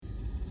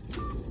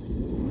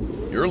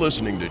You're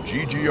listening to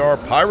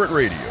GGR Pirate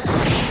Radio.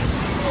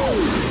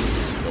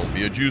 Don't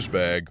be a juice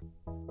bag.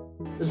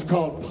 This is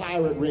called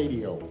Pirate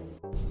Radio.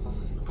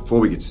 Before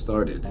we get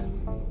started,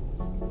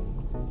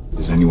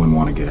 does anyone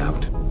want to get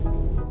out?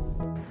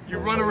 You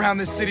run around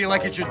this city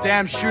like it's your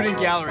damn shooting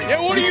gallery.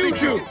 Yeah, what do you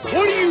do?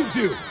 What do you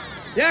do?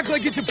 You act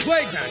like it's a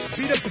playground. You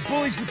beat up the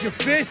bullies with your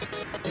fists.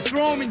 You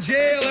throw them in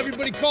jail.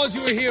 Everybody calls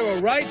you a hero,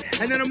 right?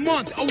 And then a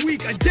month, a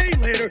week, a day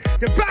later,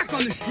 you're back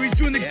on the streets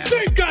doing the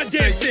same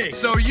goddamn thing.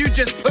 So you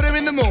just put him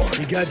in the morgue.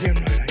 You goddamn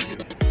right I do.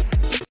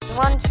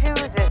 One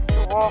chooses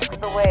to walk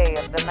the way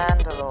of the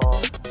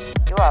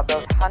Mandalorian. You are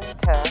both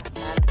hunter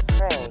and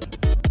prey.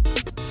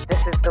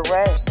 This is the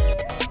way.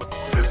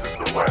 This is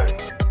the way.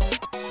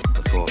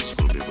 The Force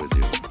will be with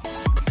you.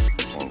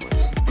 Always.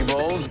 Be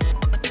bold.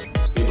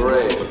 Be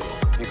brave.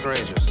 Be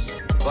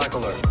courageous. Black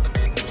alert.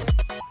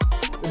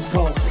 This is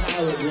called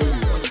Pirate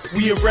Radio.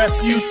 We a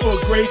refuge for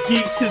great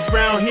geeks, cause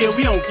round here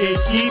we don't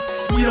gatekeep.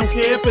 We don't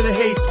care for the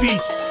hate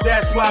speech.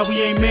 That's why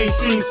we ain't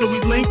mainstream. So we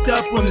linked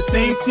up on the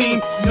same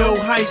team. No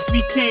heights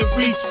we can't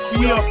reach.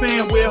 We are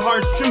fan where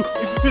hearts true.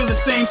 If you feel the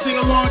same, sing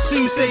along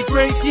too. Say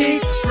great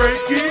geek,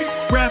 refuge,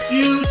 great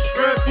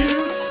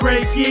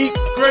geek,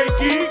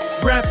 refuge.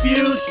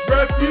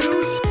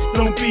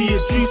 Don't be a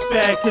juice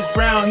bag, cause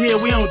round here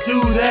we don't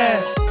do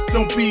that.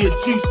 Don't be a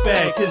juice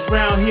bag, cause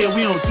round here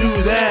we don't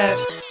do that.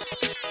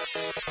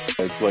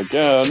 It's like,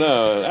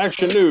 no,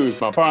 action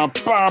news. And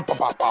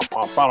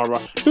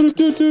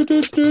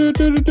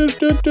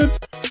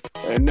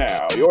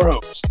now, your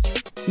host,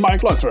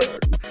 Mike Lunsford.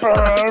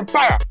 I'm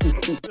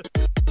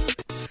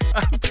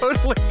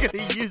totally going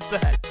to use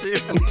that, too.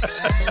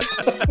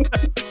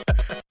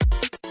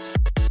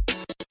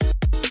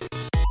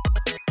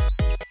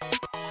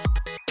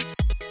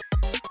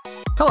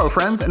 Hello,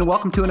 friends, and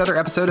welcome to another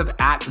episode of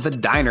At the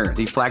Diner,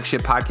 the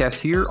flagship podcast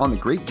here on the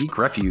Great Geek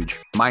Refuge.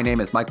 My name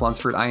is Mike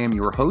Lunsford. I am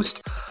your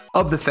host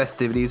of the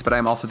festivities, but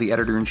I'm also the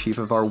editor-in-chief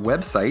of our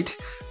website,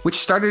 which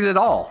started it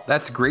all.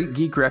 That's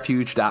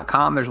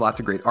greatgeekrefuge.com. There's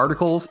lots of great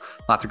articles,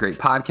 lots of great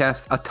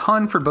podcasts, a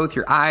ton for both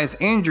your eyes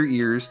and your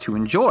ears to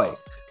enjoy.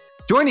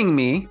 Joining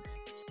me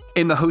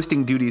in the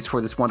hosting duties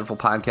for this wonderful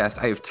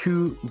podcast, I have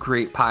two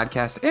great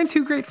podcasts and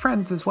two great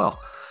friends as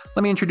well.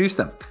 Let me introduce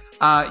them.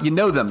 You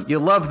know them, you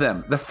love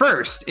them. The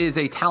first is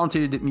a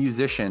talented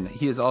musician.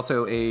 He is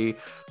also a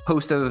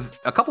host of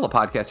a couple of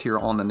podcasts here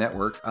on the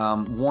network.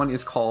 One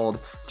is called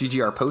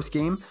GGR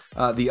Postgame.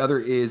 The other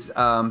is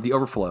The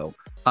Overflow.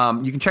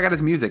 You can check out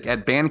his music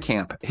at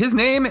Bandcamp. His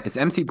name is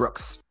MC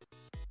Brooks.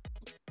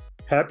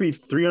 Happy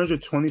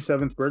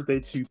 327th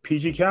birthday to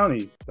PG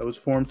County. That was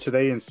formed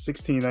today in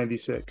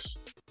 1696.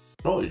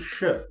 Holy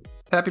shit.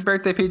 Happy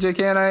birthday, PJ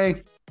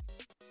County.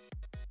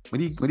 When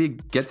do you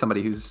get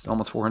somebody who's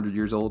almost 400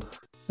 years old?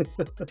 Good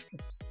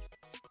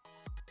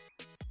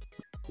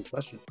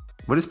question.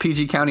 What does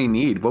PG County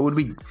need? What would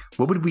we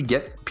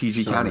get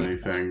PG County? So many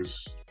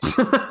things.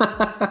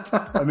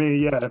 I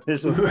mean, yeah,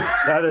 there's a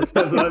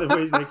lot of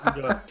ways they can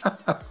go.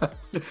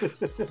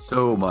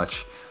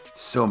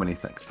 So many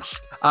things.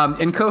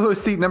 In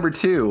co-host seat number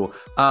 2,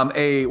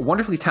 a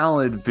wonderfully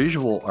talented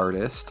visual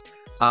artist,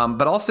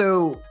 but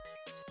also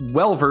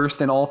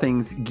well-versed in all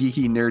things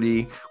geeky,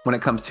 nerdy when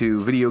it comes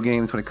to video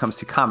games, when it comes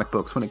to comic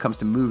books, when it comes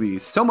to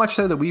movies. So much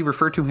so that we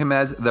refer to him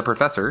as the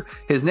Professor.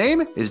 His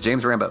name is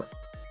James Rambo.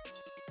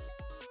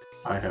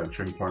 I had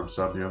chicken parm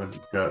sub the other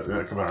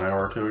about an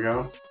hour or two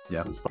ago.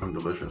 Yeah, it was fucking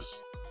delicious.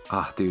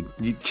 Ah, dude,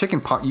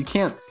 chicken parm. You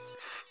can't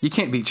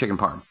beat chicken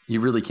parm. You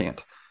really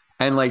can't.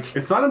 And like,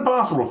 it's not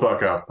impossible to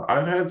fuck up.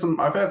 I've had some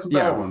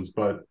bad ones,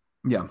 but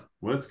yeah,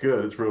 when it's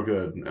good, it's real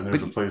good. And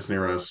there's a place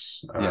near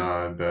us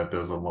that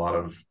does a lot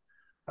of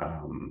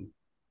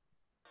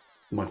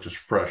like just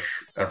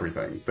fresh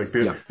everything. Like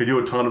they do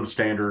a ton of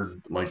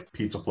standard like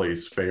pizza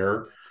place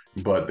fare,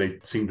 but they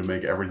seem to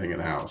make everything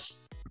in house.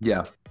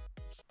 Yeah,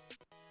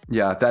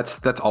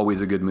 that's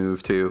always a good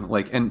move too.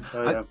 Like, and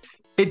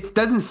it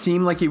doesn't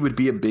seem like it would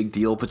be a big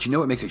deal, but you know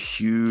what makes a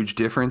huge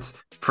difference?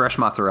 Fresh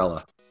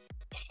mozzarella.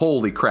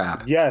 Holy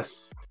crap!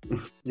 Yes.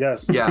 Yeah.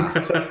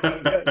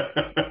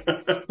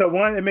 So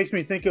one, it makes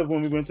me think of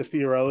when we went to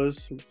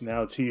Fiorella's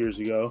now 2 years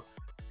ago.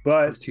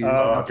 But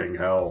fucking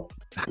hell.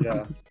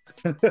 Yeah.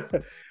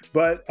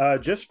 But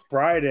just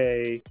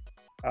Friday,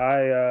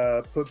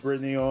 I put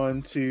Brittany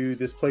on to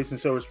this place in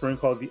Silver Spring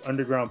called the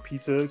Underground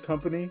Pizza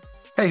Company.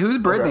 Hey, who's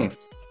Brittany?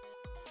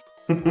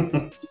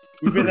 Okay.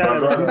 We've been at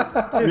it.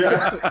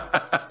 Yeah.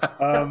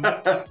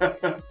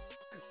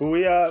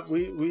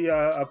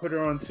 I put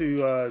her on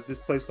to this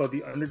place called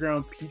the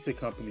Underground Pizza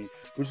Company,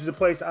 which is a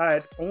place I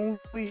had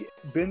only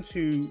been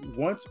to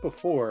once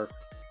before.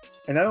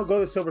 And I don't go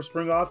to Silver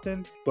Spring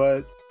often,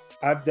 but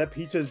that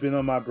pizza has been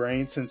on my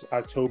brain since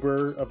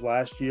October of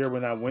last year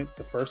when I went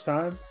the first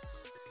time.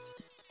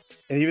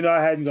 And even though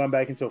I hadn't gone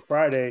back until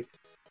Friday,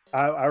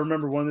 I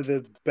remember one of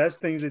the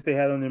best things that they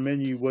had on their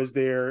menu was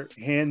their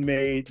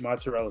handmade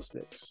mozzarella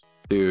sticks.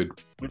 Dude,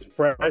 with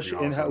fresh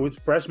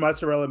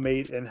mozzarella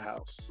made in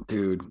house.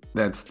 Dude,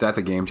 that's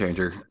a game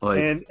changer. Like,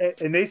 and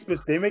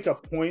they make a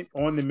point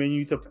on the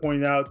menu to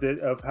point out that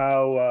of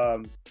how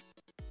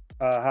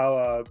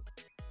how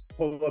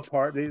pull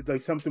apart,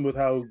 like something with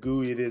how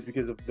gooey it is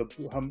because of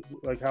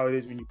how it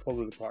is when you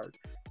pull it apart.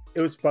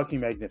 It was fucking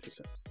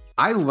magnificent.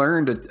 I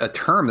learned a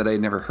term that I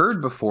had never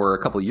heard before a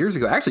couple of years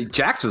ago. Actually,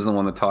 Jax was the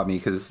one that taught me,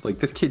 because like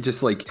this kid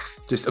just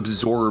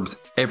absorbs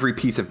every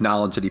piece of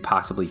knowledge that he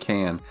possibly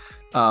can.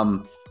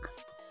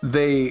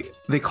 They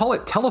call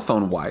it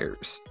telephone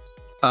wires.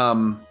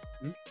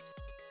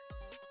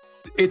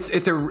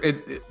 It's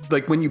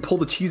like when you pull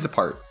the cheese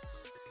apart.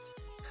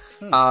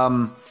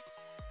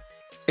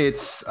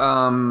 It's hang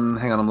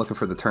on, I'm looking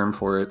for the term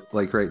for it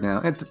like right now.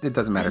 It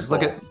doesn't matter.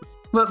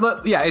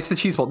 Yeah, it's the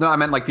cheese pull. No, I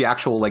meant like the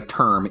actual like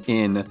term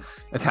in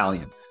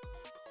Italian.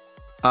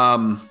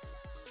 But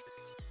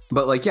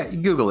like, yeah, you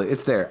Google it.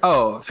 It's there.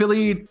 Oh,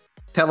 Philly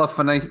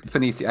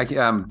Telefonisi.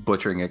 I'm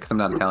butchering it because I'm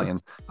not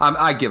Italian.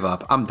 I give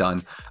up. I'm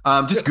done.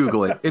 Just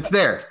Google it. It's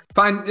there.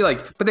 Find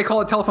but they call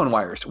it telephone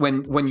wires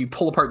when you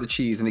pull apart the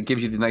cheese and it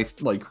gives you the nice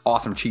like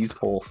awesome cheese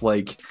pull.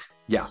 Like,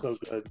 yeah, so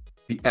good.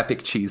 The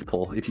epic cheese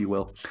pull, if you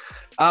will.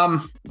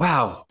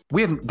 Wow,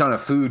 we haven't done a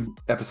food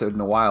episode in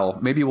a while.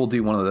 Maybe we'll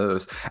do one of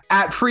those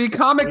at Free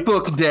Comic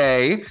Book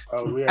Day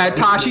at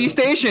Tashi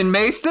Station,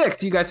 May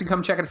 6th. You guys can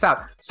come check us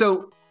out.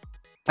 So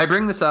I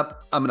bring this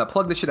up. I'm going to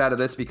plug the shit out of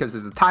this because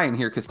there's a tie in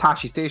here, because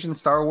Tashi Station,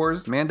 Star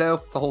Wars, Mando,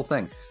 it's the whole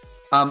thing.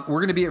 We're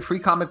going to be at Free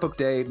Comic Book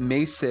Day,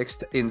 May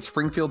 6th in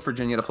Springfield,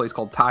 Virginia, at a place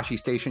called Tashi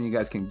Station. You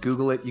guys can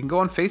Google it. You can go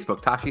on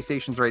Facebook. Tashi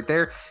Station's right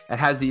there. It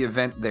has the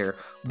event there.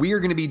 We are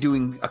going to be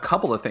doing a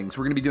couple of things.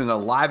 We're going to be doing a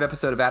live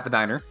episode of At the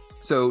Diner,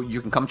 so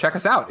you can come check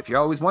us out. If you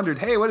always wondered,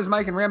 hey, what does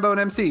Mike and Rambo and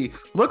MC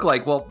look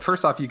like? Well,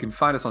 first off, you can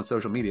find us on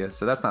social media,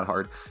 so that's not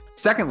hard.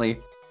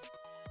 Secondly,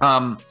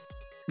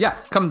 yeah,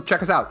 come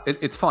check us out.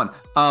 It's fun.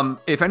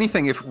 If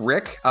anything, if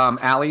Rick,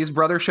 Allie's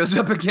brother, shows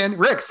up again,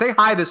 Rick, say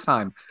hi this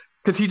time.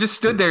 Because he just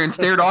stood there and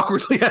stared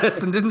awkwardly at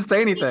us and didn't say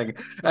anything.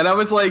 And I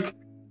was like,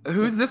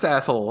 who's this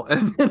asshole?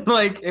 And then,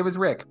 like, it was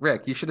Rick.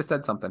 Rick, you should have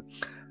said something.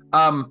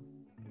 At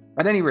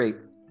any rate,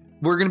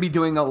 we're going to be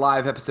doing a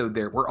live episode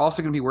there. We're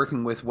also going to be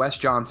working with Wes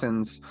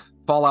Johnson's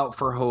Fallout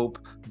for Hope,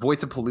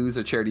 Voice of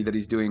Palooza charity that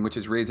he's doing, which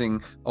is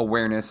raising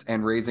awareness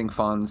and raising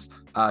funds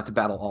to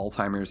battle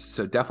Alzheimer's.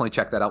 So definitely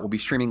check that out. We'll be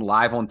streaming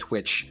live on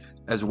Twitch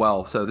as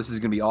well. So this is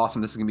going to be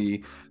awesome. This is going to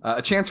be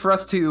a chance for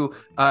us to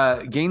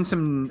gain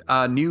some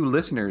new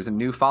listeners and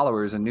new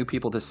followers and new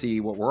people to see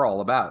what we're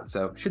all about.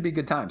 So should be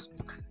good times.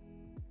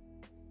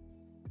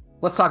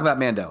 Let's talk about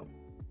Mando.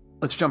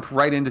 Let's jump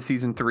right into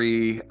season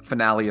 3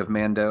 finale of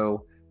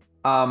Mando.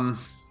 I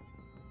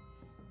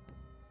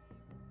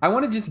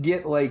want to just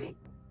get like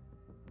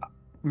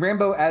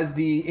Rambo as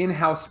the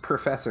in-house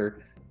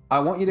professor. I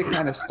want you to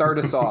kind of start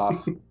us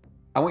off.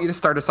 I want you to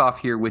start us off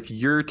here with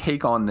your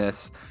take on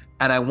this.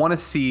 And I want to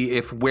see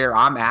if where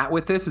I'm at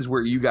with this is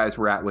where you guys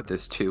were at with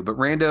this too. But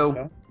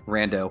Rando.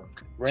 Rando.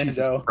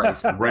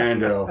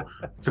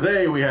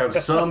 Today we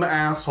have some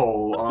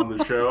asshole on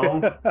the show.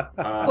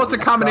 Well, it's a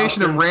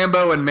combination of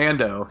Rambo and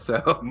Mando.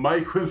 So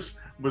Mike was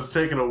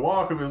taking a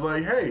walk and was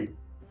like, "Hey,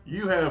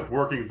 you have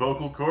working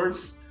vocal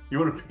cords. You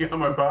want to be on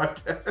my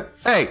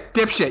podcast?" Hey,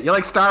 dipshit, you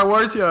like Star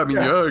Wars? Yeah, I mean,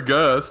 yeah, I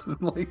guess.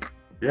 Like,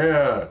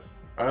 yeah,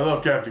 I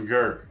love Captain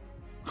Kirk.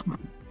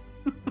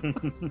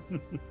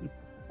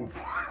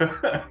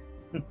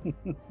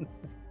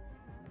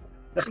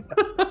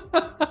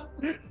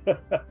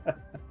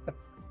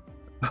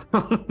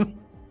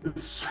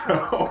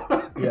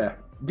 So yeah,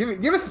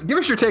 give us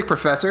your take,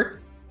 Professor.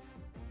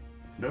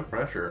 No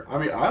pressure. I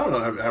mean, I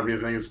don't have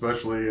anything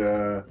especially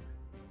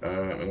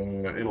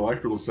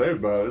intellectual to say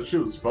about it. This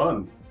shit was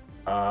fun.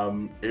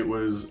 It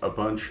was a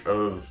bunch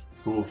of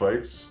cool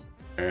fights,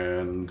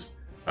 and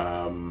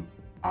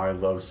I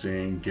love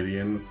seeing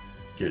Gideon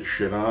get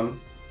shit on.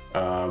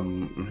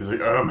 He's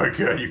like, "Oh my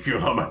god, you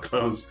killed all my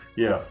clones."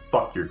 Yeah,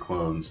 fuck your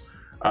clones.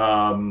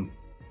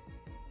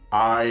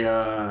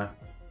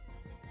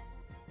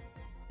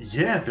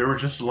 Yeah, there were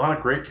just a lot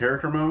of great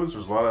character moments.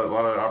 There's a lot of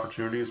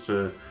opportunities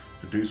to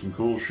do some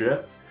cool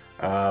shit.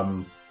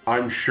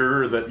 I'm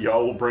sure that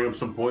y'all will bring up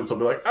some points. I'll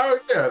be like, "Oh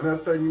yeah,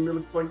 that thing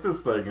looks like this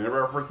thing, and it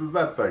references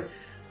that thing."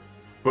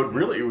 But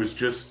really, it was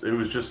just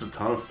a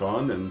ton of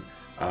fun, and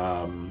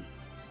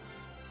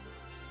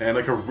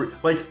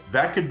like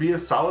that could be a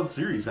solid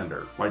series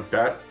ender. Like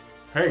that.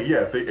 Hey,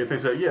 yeah, if they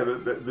say, yeah,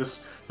 the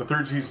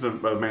third season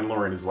of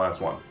Mandalorian is the last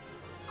one.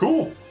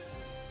 Cool.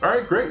 All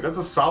right, great. That's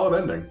a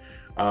solid ending.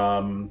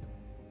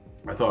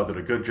 I thought it did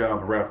a good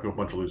job of wrapping up a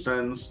bunch of loose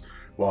ends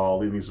while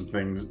leaving some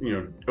things,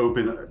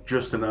 open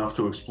just enough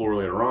to explore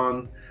later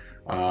on.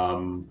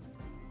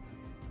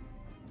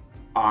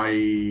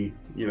 If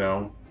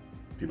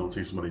you don't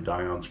see somebody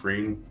die on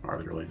screen, are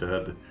they really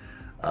dead?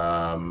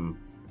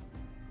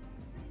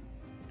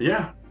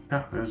 Yeah,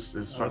 it's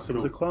unless it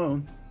was a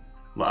clone.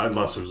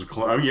 Unless it was a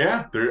clone.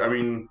 Yeah,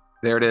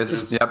 there it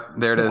is. Yep,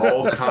 there it is.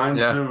 All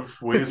kinds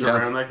of ways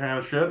around that kind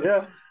of shit.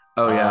 Yeah.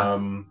 Oh yeah.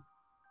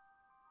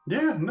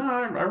 Yeah, no,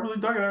 I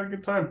really dug it. I had a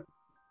good time.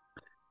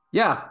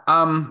 Yeah.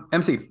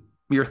 MC,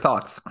 your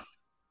thoughts?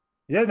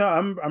 Yeah, no,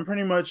 I'm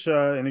pretty much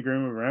in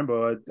agreement with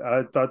Rambo.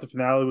 I thought the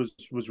finale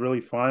was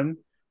really fun.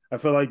 I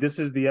feel like this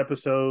is the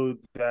episode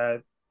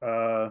that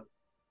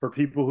for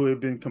people who have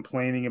been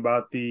complaining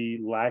about the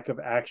lack of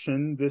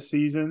action this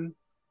season,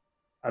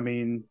 I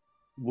mean,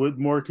 what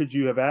more could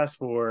you have asked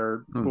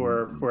for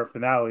a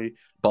finale?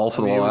 Balls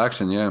to the wall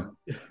action, yeah.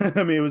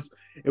 I mean,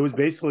 it was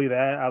basically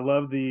that. I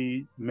love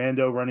the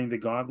Mando running the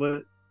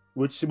gauntlet,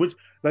 which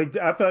like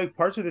I felt like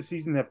parts of the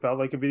season that felt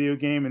like a video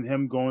game, and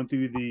him going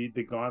through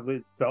the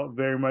gauntlet felt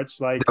very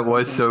much like that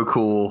was so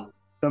cool.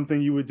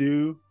 Something you would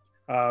do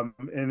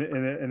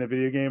in a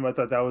video game. I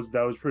thought that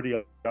was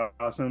pretty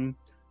awesome.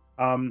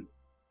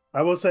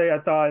 I will say I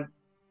thought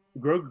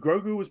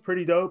Grogu was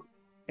pretty dope,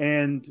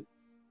 and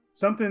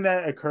something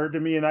that occurred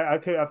to me, and I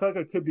feel like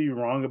I could be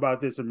wrong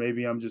about this, or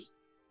maybe I'm just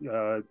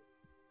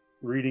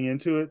reading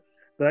into it,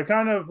 but I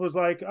kind of was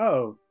like,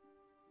 oh,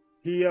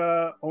 he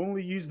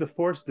only used the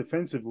Force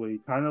defensively,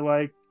 kind of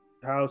like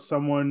how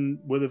someone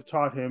would have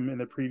taught him in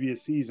the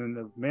previous season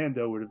of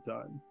Mando would have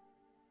done.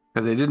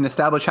 Because they didn't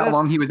establish how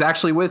long he was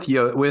actually with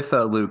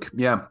Luke.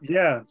 Yeah.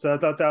 Yeah. So I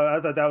thought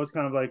that was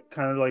kind of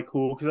like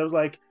cool, because I was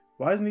like,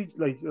 why isn't he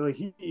like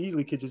he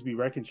easily could just be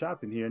wrecking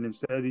shop in here, and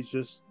instead he's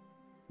just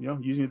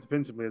using it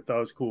defensively. I thought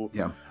it was cool.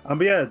 Yeah.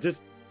 But yeah,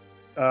 just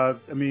I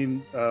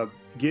mean,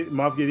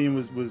 Moff Gideon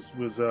was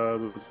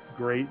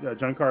great.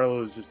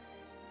 Giancarlo is just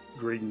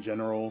great in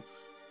general.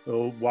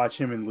 We'll watch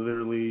him in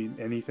literally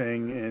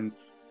anything, and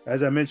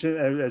as I mentioned,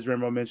 as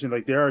Rambo mentioned,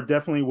 like there are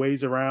definitely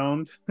ways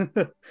around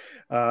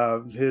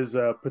his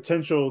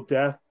potential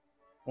death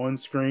on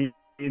screen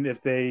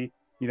if they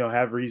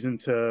have reason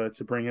to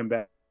bring him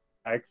back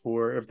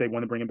if they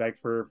want to bring him back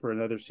for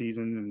another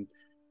season,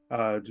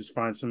 and just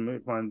find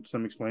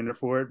some explainer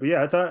for it. But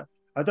yeah, I thought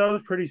it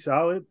was pretty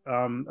solid.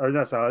 Or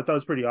not solid. I thought it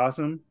was pretty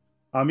awesome.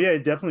 Yeah,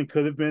 it definitely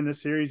could have been a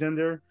series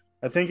ender.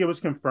 I think it was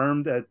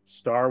confirmed at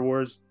Star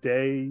Wars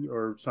Day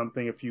or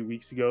something a few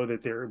weeks ago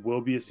that there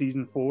will be a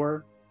season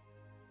 4.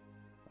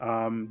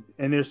 And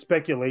there's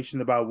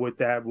speculation about what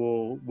that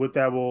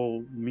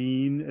will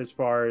mean as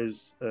far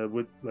as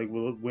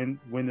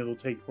when it'll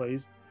take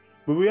place.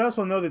 But we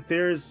also know that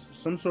there's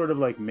some sort of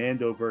like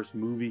Mandoverse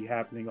movie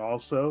happening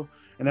also,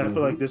 and I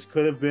feel like this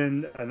could have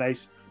been a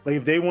nice, like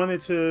if they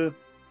wanted to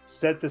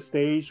set the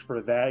stage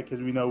for that,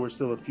 because we know we're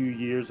still a few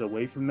years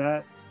away from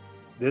that.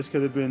 This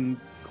could have been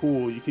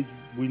cool.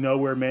 We know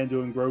where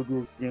Mando and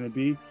Grogu are going to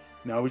be.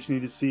 Now we just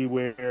need to see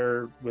what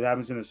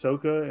happens in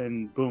Ahsoka,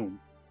 and boom.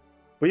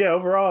 But yeah,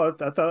 overall,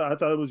 I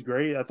thought it was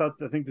great. I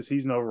think the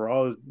season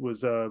overall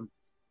was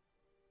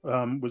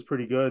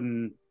pretty good,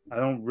 and I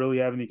don't really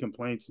have any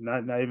complaints.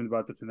 Not even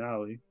about the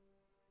finale.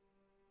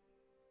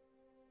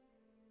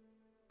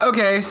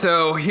 Okay,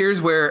 so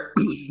here's where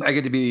I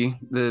get to be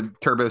the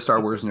turbo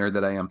Star Wars nerd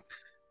that I am.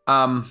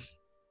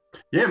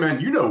 Yeah,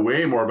 man, you know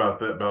way more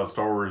about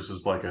Star Wars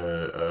as like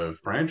a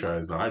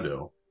franchise than I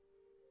do.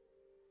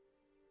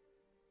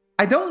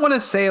 I don't want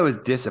to say I was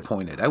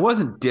disappointed. I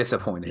wasn't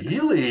disappointed.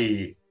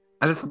 Really?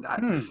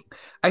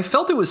 I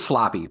felt it was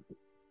sloppy.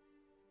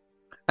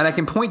 And I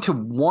can point to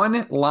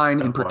one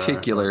line in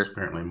particular.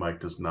 Apparently, Mike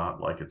does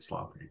not like it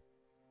sloppy.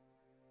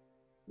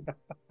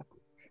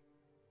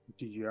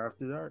 GGR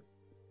After Dark.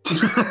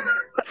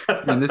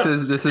 I mean, this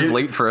is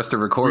late for us to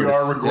record. We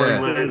are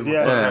recording late. It's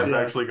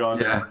actually gone.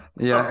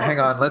 Yeah. Hang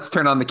on. Let's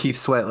turn on the Keith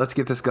Sweat. Let's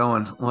get this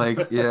going.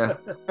 Yeah.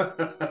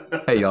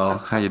 Hey, y'all.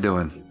 How you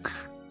doing?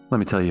 Let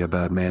me tell you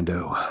about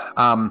Mando.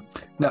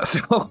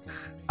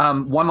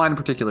 One line in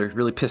particular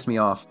really pissed me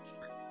off.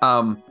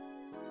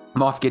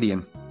 Moff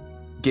Gideon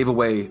gave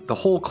away the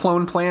whole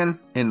clone plan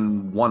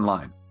in one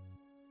line.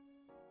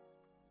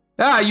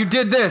 You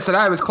did this, and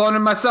I was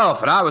cloning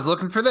myself, and I was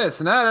looking for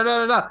this, and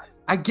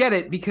I get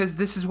it, because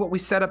this is what we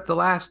set up the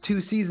last 2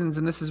 seasons,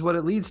 and this is what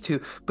it leads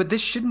to. But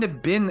this shouldn't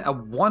have been a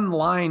one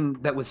line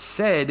that was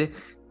said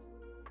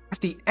at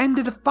the end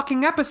of the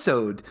fucking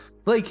episode.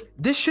 Like,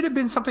 this should have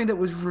been something that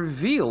was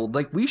revealed.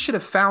 Like, we should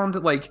have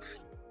found, like,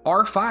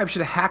 R5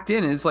 should have hacked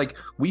in as like,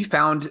 we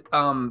found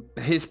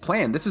his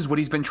plan. This is what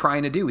he's been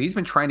trying to do. He's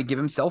been trying to give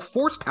himself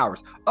force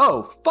powers.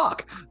 Oh,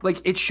 fuck. Like,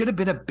 it should have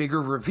been a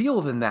bigger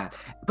reveal than that.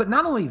 But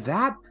not only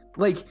that,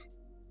 like,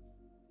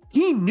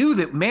 he knew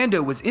that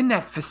Mando was in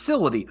that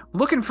facility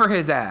looking for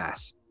his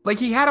ass. Like,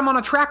 he had him on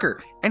a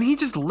tracker, and he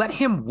just let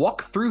him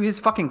walk through his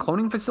fucking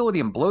cloning facility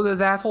and blow those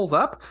assholes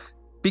up.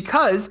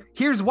 Because,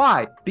 here's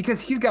why. Because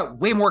he's got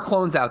way more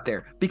clones out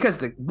there. Because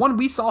the one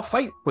we saw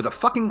fight was a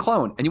fucking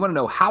clone. And you want to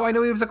know how I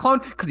know he was a clone?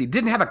 Because he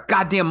didn't have a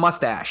goddamn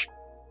mustache.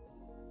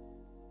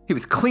 He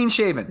was clean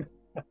shaven.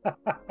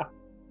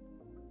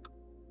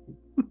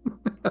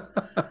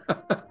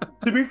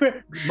 To be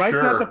fair,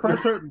 Mike's not the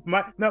first person.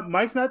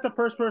 Mike's not the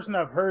first person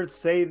I've heard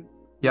say.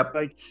 Yep.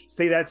 Like,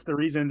 say that's the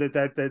reason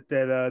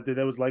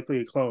that was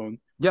likely a clone.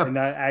 Yep. And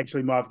not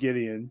actually Moff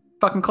Gideon.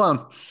 Fucking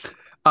clone.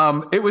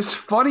 It was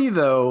funny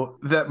though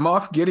that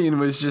Moff Gideon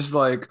was just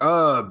like,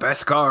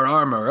 Beskar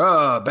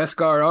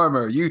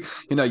armor, you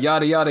know,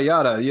 yada yada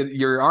yada.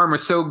 Your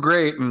armor's so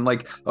great, and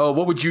like, oh,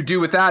 what would you do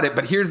without it?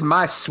 But here's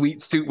my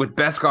sweet suit with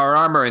Beskar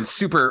armor and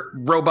super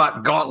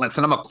robot gauntlets,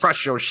 and I'm gonna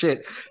crush your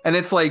shit. And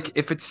it's like,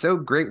 if it's so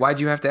great, why'd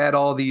you have to add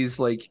all these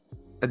like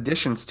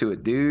additions to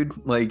it, dude.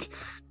 Like,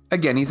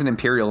 again, he's an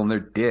Imperial and they're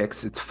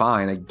dicks. It's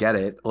fine. I get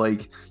it.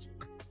 Like,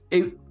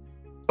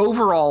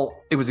 overall,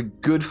 it was a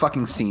good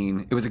fucking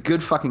scene. It was a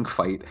good fucking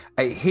fight.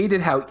 I hated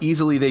how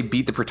easily they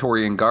beat the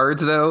Praetorian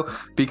Guards, though,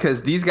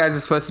 because these guys are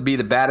supposed to be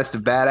the baddest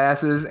of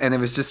badasses, and it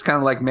was just kind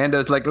of like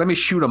Mando's like, let me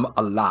shoot them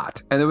a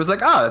lot. And it was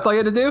like, oh, that's all you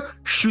had to do?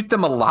 Shoot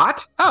them a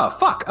lot? Oh,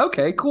 fuck.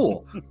 Okay,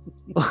 cool.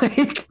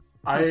 Like...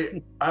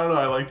 I don't know.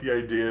 I like the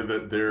idea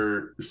that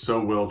they're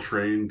so well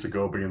trained to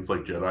go up against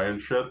like Jedi and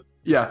shit.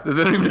 Yeah,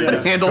 they don't even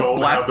handle don't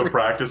blasters. have the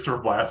practice for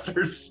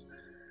blasters.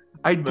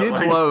 I did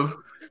love...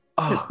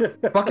 Oh,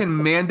 fucking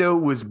Mando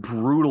was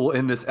brutal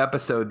in this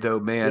episode, though,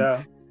 man.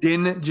 Yeah.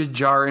 Din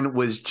Djarin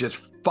was just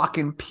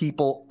fucking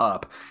people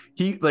up.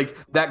 He, like,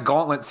 that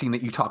gauntlet scene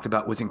that you talked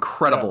about was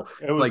incredible.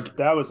 Yeah, it was, like,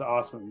 that was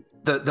awesome.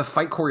 The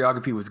fight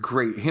choreography was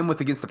great. Him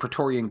against the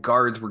Praetorian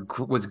Guards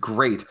was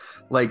great.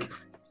 Like,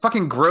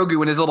 fucking Grogu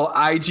and his little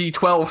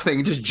IG-12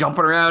 thing just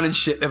jumping around and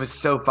shit. That was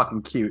so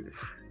fucking cute.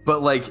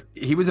 But, like,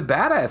 he was a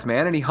badass,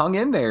 man, and he hung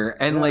in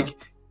there. And, like,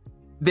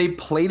 they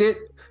played it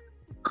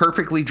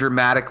perfectly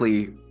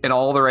dramatically in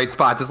all the right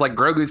spots. It's like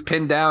Grogu's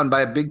pinned down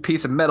by a big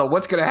piece of metal.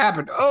 What's going to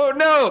happen? Oh,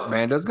 no.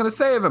 Mando's going to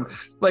save him.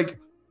 Like,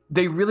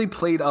 they really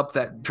played up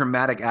that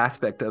dramatic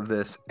aspect of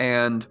this.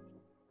 And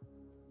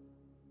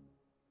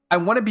I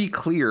want to be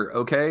clear,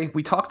 okay?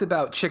 We talked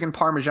about chicken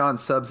Parmesan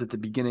subs at the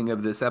beginning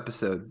of this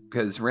episode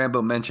because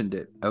Rambo mentioned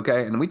it,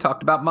 okay? And we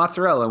talked about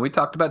mozzarella and we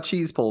talked about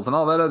cheese pulls and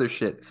all that other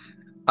shit.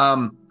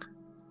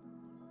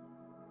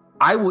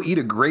 I will eat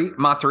a great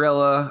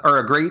mozzarella or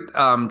a great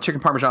chicken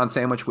Parmesan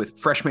sandwich with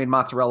fresh made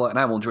mozzarella, and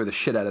I will enjoy the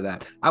shit out of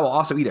that. I will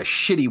also eat a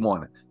shitty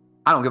one.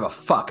 I don't give a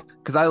fuck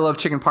because I love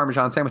chicken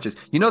Parmesan sandwiches.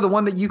 You know the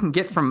one that you can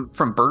get from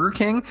Burger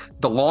King?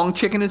 The long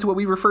chicken is what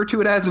we refer to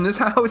it as in this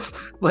house.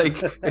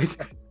 Like,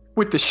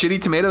 with the shitty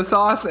tomato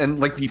sauce and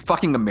like the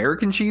fucking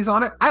American cheese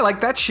on it. I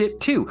like that shit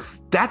too.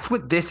 That's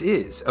what this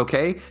is,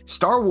 okay?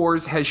 Star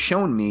Wars has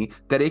shown me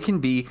that it can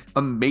be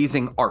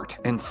amazing art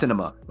and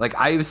cinema. Like,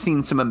 I've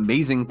seen some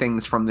amazing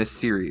things from this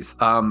series.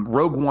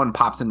 Rogue One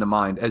pops into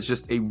mind as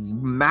just a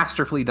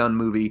masterfully done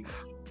movie.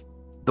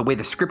 The way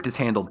the script is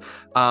handled.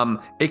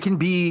 It can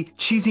be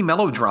cheesy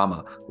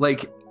melodrama.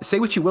 Like,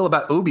 say what you will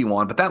about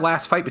Obi-Wan, but that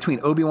last fight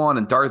between Obi-Wan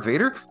and Darth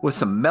Vader was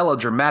some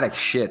melodramatic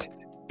shit.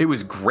 It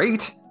was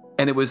great.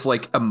 And it was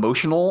like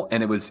emotional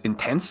and it was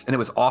intense and it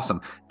was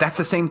awesome. That's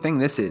the same thing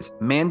this is.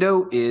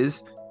 Mando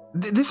is,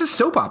 this is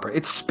soap opera.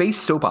 It's space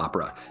soap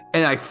opera.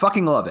 And I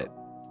fucking love it.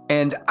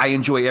 And I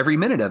enjoy every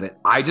minute of it.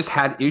 I just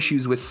had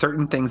issues with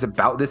certain things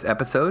about this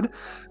episode.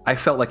 I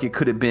felt like it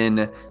could have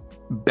been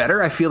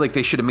better. I feel like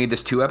they should have made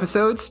this 2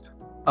 episodes.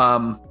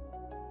 I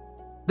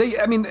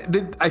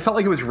felt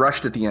like it was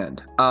rushed at the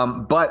end.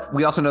 But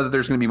we also know that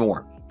there's going to be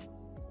more.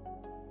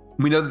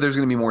 We know that there's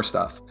going to be more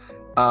stuff.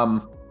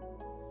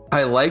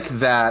 I like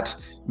that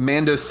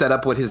Mando set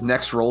up what his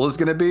next role is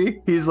going to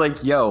be. He's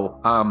like, yo,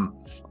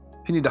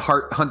 if you need to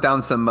hunt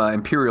down some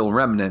Imperial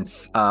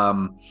remnants,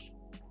 Appa,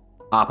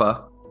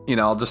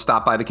 I'll just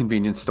stop by the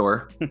convenience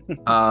store.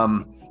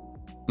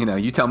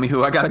 You tell me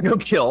who I got to go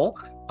kill.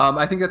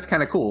 I think that's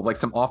kind of cool, like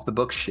some off the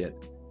book shit.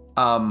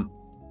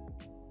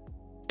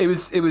 It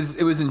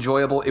was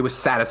enjoyable. It was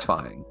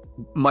satisfying.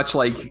 Much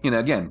like,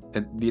 again,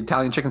 the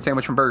Italian chicken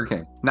sandwich from Burger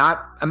King.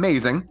 Not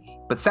amazing,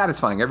 but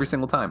satisfying every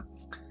single time.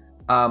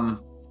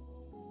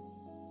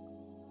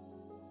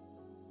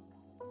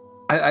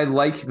 I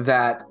like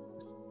that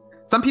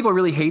some people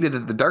really hated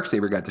that the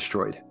Darksaber got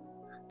destroyed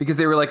because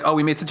they were like, oh,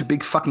 we made such a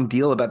big fucking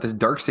deal about this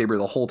Darksaber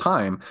the whole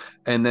time.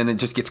 And then it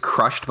just gets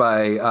crushed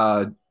by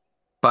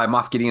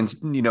Moff Gideon's,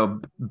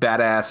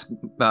 badass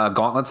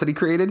gauntlets that he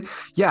created.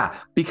 Yeah,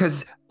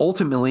 because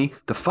ultimately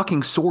the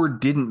fucking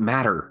sword didn't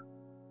matter.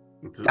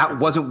 That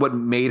wasn't what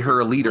made her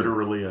a leader.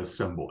 Literally a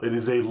symbol. It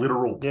is a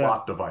literal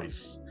plot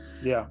device.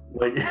 Yeah,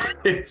 like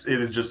it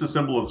is just a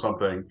symbol of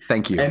something.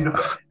 Thank you. And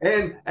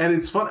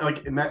it's funny,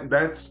 like, and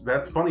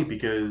that's funny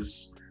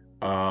because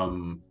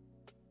Bo-Katan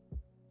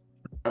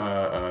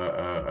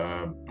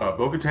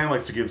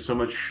likes to give so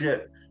much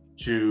shit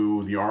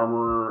to the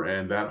armor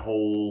and that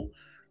whole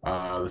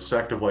the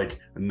sect of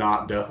like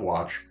not Death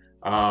Watch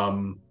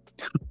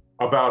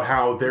about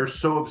how they're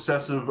so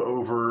obsessive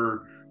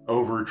over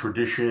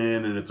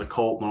tradition and it's a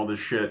cult and all this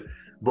shit.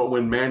 But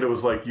when Mando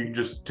was like, you can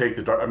just take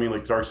the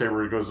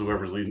Darksaber, it goes to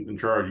whoever's leading in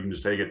charge, you can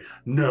just take it.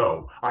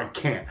 No, I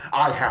can't.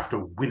 I have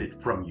to win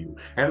it from you.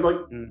 And like,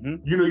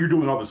 you're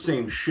doing all the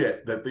same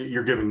shit that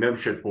you're giving them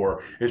shit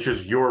for. It's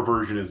just your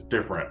version is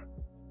different.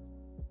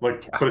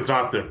 Like, but it's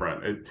not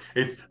different.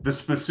 It's the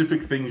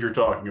specific things you're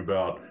talking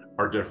about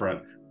are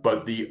different,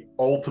 but the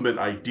ultimate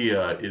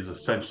idea is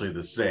essentially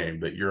the same,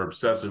 that you're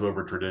obsessive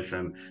over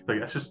tradition. Like,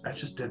 that's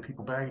just dead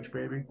people baggage,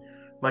 baby.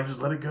 Like, just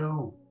let it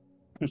go.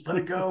 Just let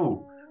it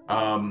go.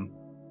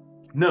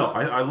 No,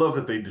 I love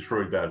that they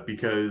destroyed that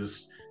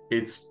because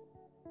it's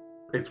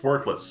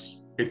worthless.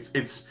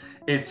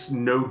 It's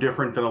no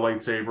different than a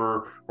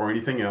lightsaber or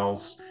anything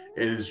else.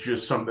 It is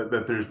just something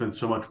that there's been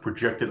so much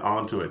projected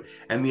onto it.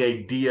 And the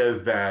idea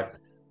that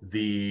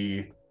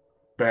the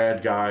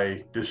bad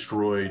guy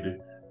destroyed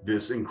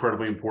this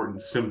incredibly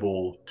important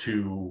symbol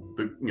to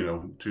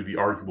the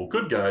arguable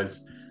good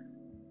guys,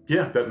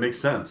 yeah, that makes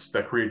sense.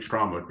 That creates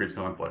drama, it creates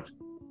conflict.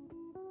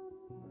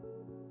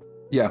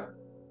 Yeah.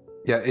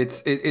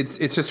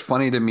 It's just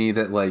funny to me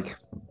that like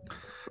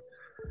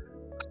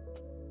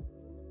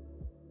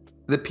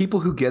the people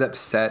who get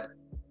upset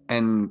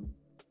and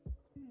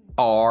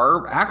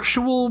are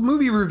actual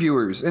movie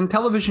reviewers and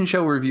television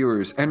show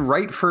reviewers and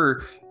write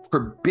for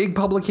big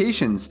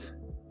publications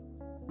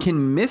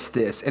can miss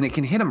this, and it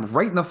can hit them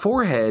right in the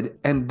forehead,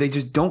 and they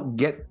just don't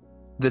get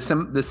the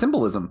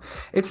symbolism.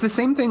 It's the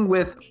same thing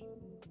with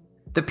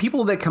the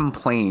people that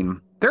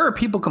complain. There are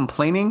people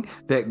complaining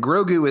that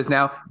Grogu is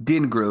now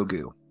Din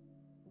Grogu.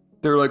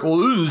 They're like, well,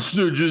 this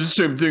is just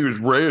the same thing as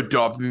Rey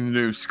adopting the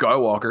new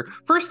Skywalker.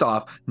 First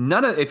off,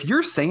 if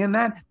you're saying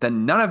that,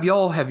 then none of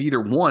y'all have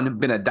either one,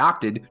 been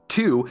adopted,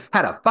 two,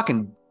 had a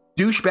fucking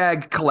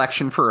douchebag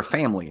collection for a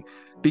family.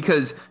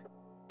 Because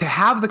to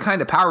have the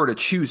kind of power to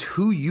choose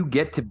who you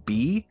get to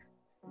be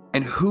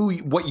and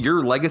what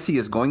your legacy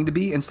is going to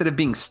be, instead of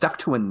being stuck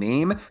to a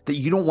name that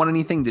you don't want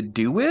anything to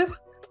do with,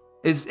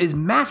 is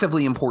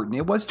massively important.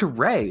 It was to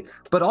Rey,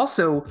 but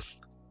also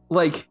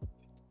like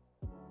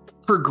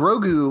for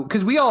Grogu,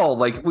 because we all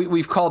like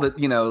we've called it,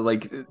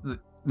 like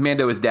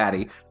Mando is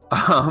daddy,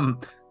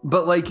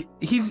 but like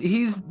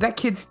he's that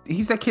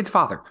kid's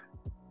father,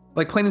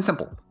 like plain and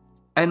simple,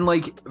 and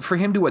like for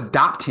him to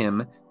adopt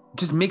him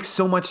just makes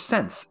so much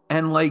sense.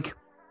 And like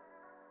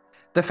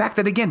the fact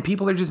that again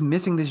people are just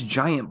missing this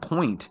giant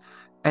point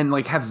and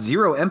like have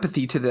zero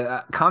empathy to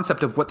the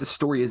concept of what the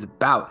story is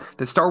about,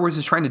 that Star Wars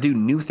is trying to do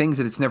new things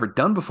that it's never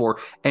done before,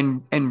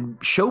 and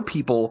show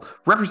people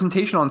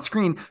representation on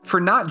screen for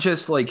not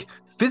just like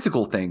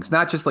physical things,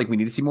 not just like we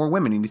need to see more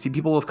women, we need to see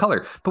people of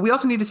color, but we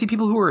also need to see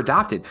people who are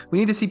adopted. We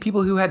need to see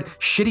people who had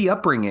shitty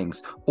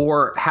upbringings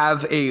or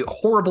have a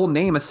horrible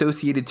name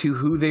associated to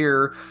who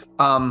their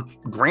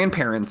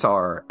grandparents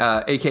are,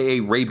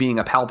 aka Rey being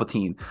a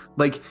Palpatine.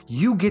 Like,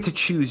 you get to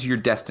choose your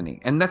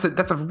destiny, and that's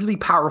a really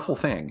powerful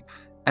thing.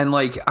 And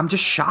like, I'm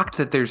just shocked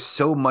that there's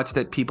so much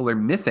that people are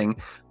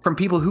missing from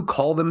people who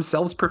call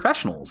themselves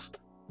professionals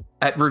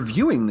at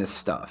reviewing this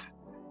stuff.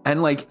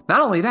 And like,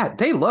 not only that,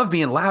 they love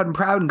being loud and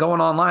proud and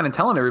going online and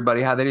telling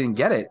everybody how they didn't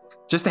get it,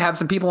 just to have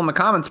some people in the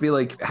comments be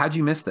like, how'd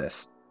you miss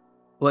this?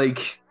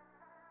 Like,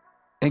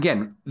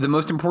 again, the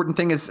most important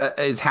thing is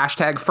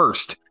hashtag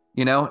first,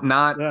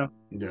 not.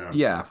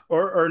 Yeah.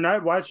 Or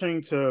not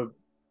watching to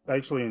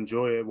actually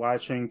enjoy it,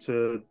 watching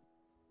to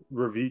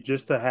review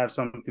just to have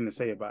something to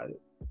say about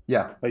it.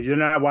 Yeah. Like, you're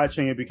not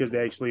watching it because they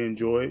actually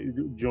enjoy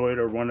it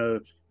or want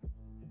to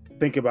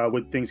think about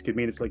what things could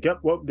mean. It's like, yep,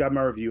 well, got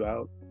my review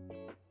out.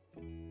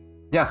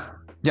 Yeah,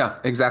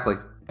 exactly.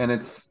 And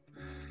it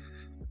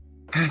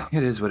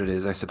is what it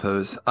is, I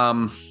suppose.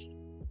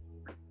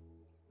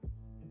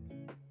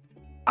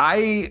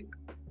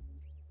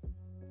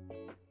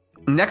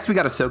 Next we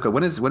got Ahsoka.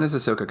 When is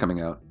Ahsoka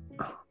coming out?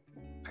 I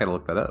gotta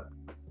look that up.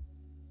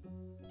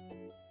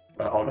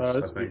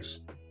 August, I think.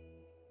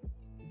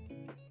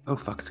 Oh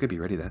fuck, it's gonna be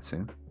ready that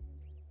soon.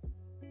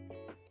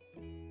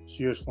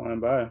 Year's flying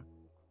by.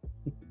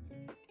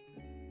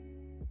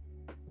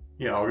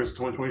 Yeah, August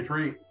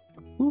 2023.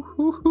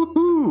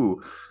 So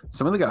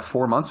we only got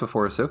 4 months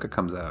before Ahsoka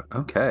comes out.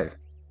 Okay.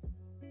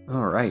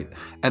 All right.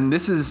 And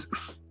this is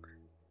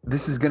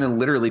going to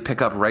literally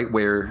pick up right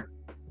where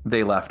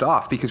they left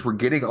off, because we're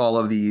getting all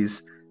of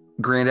these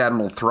Grand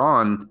Admiral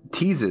Thrawn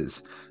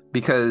teases,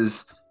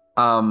 because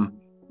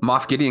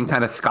Moff Gideon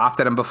kind of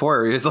scoffed at him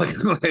before. He was like,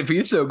 if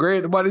he's so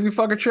great, then why does he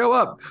fucking show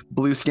up?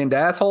 Blue-skinned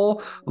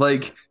asshole.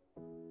 Like,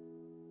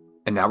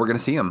 and now we're going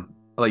to see him.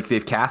 Like,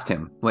 they've cast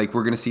him. Like,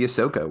 we're going to see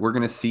Ahsoka. We're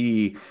going to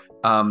see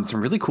some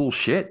really cool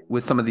shit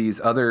with some of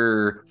these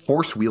other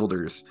Force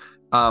wielders.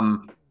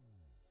 I'm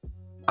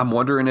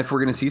wondering if we're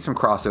going to see some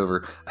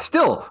crossover.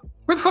 Still,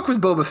 where the fuck was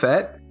Boba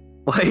Fett?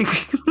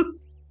 Like,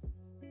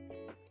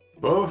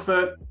 Boba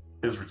Fett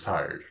is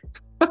retired.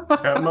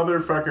 That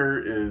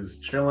motherfucker is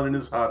chilling in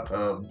his hot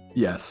tub.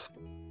 Yes.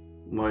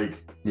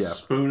 Like, yeah,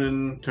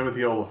 spooning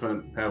Timothy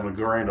Oliphant, having a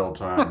grand old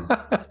time.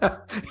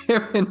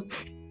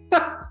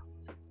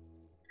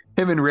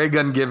 Him and Ray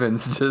Gun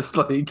Givens, just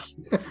like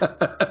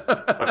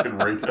fucking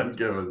Ray Gun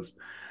Givens,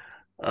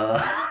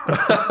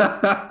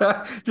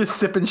 just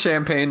sipping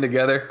champagne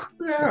together.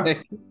 Yeah,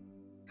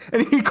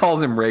 and he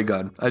calls him Ray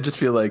Gun. I just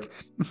feel like,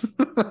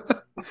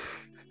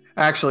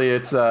 actually,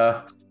 it's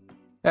fuck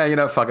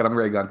it, I'm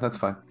Ray Gun. That's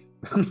fine.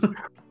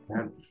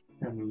 that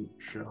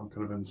show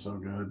could have been so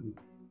good.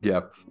 Yeah,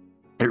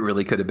 it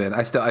really could have been.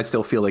 I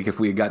still feel like if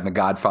we had gotten a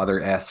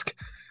Godfather-esque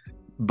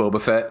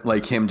Boba Fett,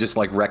 like him just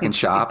like wrecking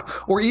shop,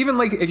 or even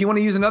like if you want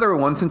to use another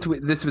one, since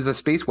this was a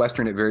space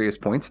western at various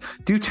points,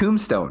 do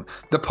Tombstone,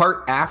 the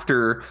part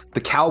after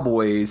the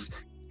cowboys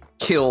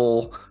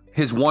kill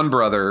his one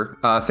brother,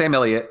 Sam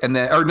Elliott, and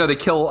then, or no, they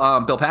kill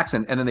Bill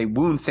Paxton, and then they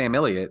wound Sam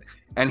Elliott,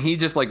 and he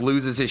just like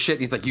loses his shit.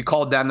 He's like, you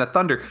called down the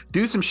thunder.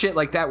 Do some shit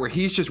like that where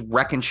he's just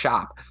wrecking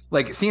shop.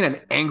 Like, seeing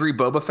an angry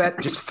Boba Fett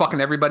just fucking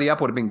everybody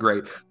up would have been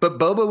great. But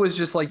Boba was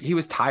just like, he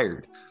was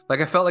tired. Like,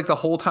 I felt like the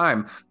whole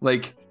time,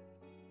 like,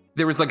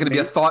 There was like going to be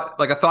a thought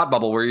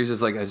bubble where you're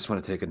just like, I just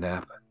want to take a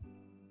nap.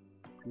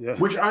 Yeah.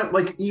 Which I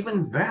like.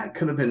 Even that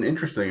could have been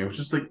interesting. It was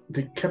just like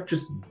they kept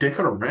just dicking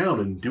around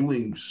and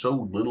doing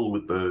so little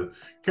with the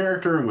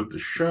character and with the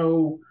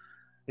show.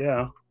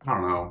 Yeah. I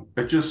don't know.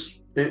 It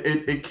just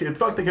it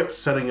felt like they kept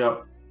setting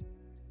up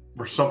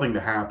for something to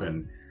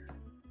happen,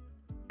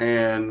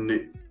 and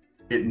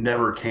it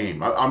never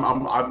came.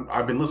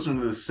 I've been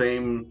listening to the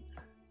same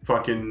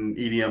fucking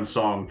EDM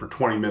song for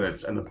 20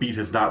 minutes, and the beat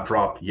has not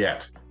dropped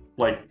yet.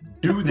 Like,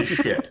 do the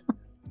shit.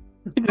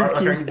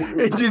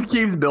 It just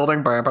keeps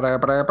building. Come on.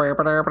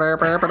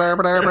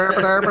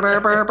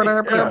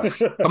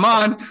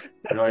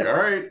 You're like, all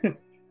right.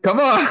 Come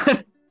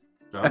on.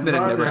 And then it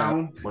never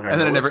happens. and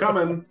then it never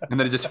coming. And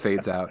then it just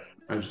fades out.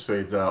 And it just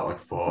fades out like,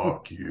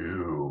 fuck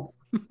you.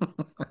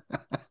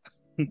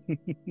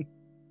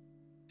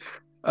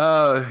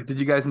 Did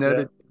you guys know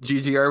that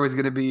GGR was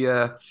going to be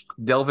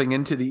delving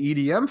into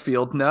the EDM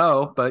field?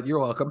 No, but you're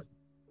welcome.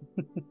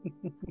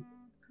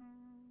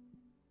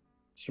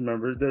 Just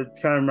remember,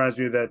 that kind of reminds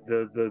me of that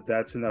the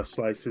That's Enough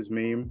Slices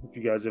meme. If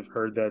you guys have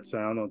heard that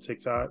sound on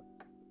TikTok,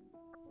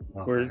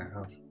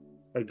 where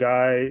a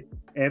guy,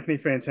 Anthony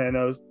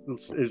Fantano,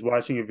 is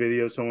watching a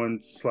video of someone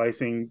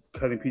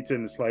cutting pizza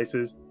into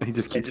slices. He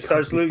just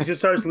starts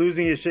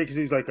losing his shit because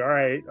he's like, all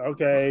right,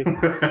 okay,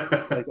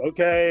 like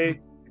okay.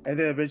 And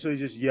then eventually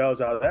just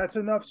yells out, "That's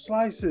enough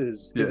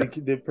slices!" Because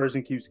the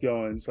person keeps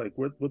going. It's like,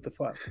 what the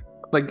fuck?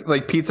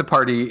 Like pizza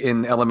party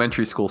in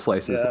elementary school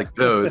slices, like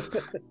those.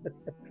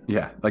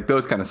 Yeah, like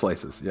those kind of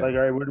slices. Yeah. Like,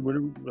 all right, when are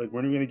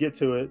we gonna get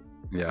to it?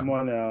 Yeah. Come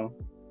on now.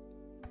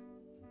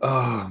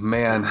 Oh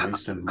man, I'm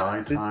wasting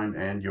my time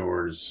and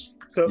yours.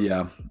 So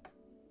yeah.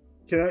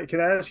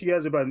 Can I ask you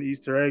guys about an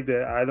Easter egg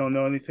that I don't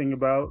know anything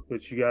about,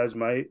 but you guys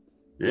might?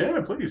 Yeah,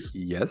 please.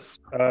 Yes.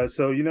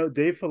 So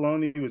Dave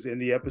Filoni was in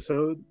the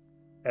episode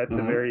at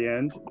the very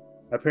end,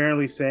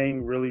 apparently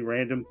saying really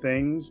random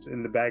things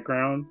in the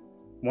background.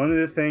 One of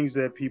the things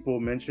that people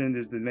mentioned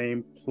is the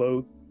name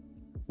Plo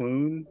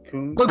Koon.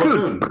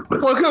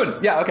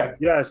 Yeah, okay.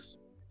 Yes.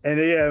 And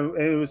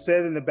it was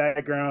said in the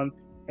background,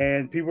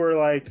 and people were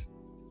like,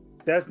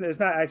 it's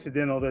not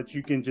accidental that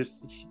you can just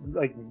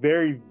like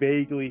very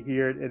vaguely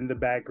hear it in the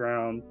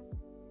background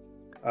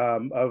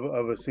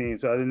of a scene.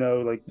 So I don't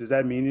know, like, does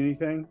that mean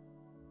anything?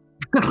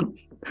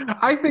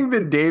 I think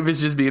that Dave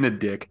is just being a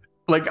dick.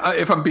 Like,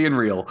 if I'm being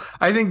real,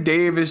 I think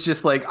Dave is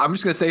just like, I'm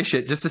just gonna say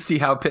shit just to see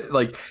how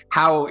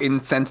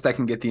incensed I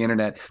can get the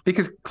internet,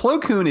 because Plo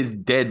Koon is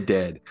dead.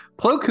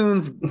 Plo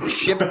Koon's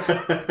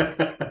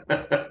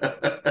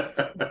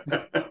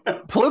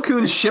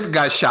ship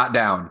got shot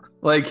down.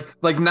 Like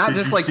not Did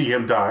just you like see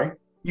him die.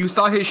 You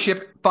saw his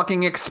ship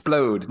fucking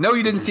explode. No,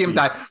 you didn't see him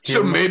die.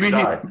 So maybe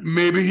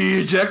he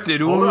ejected.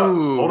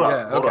 Hold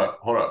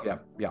up.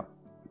 Yeah.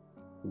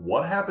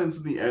 What happens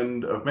at the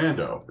end of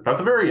Mando? Not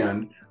the very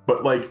end,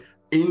 but like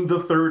in the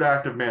third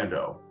act of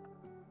Mando,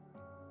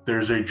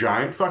 there's a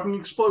giant fucking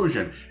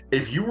explosion.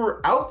 If you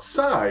were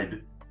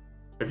outside,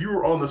 if you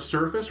were on the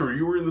surface or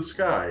you were in the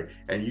sky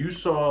and you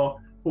saw,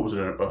 what was it,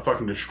 a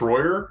fucking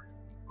destroyer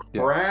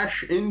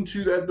crash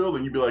into that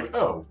building, you'd be like,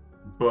 oh,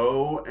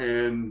 Bo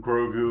and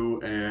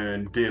Grogu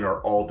and Din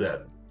are all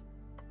dead.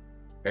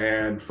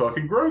 And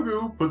fucking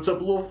Grogu puts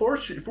up a little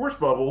force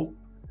bubble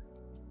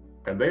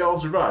and they all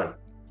survive.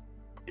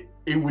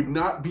 It would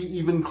not be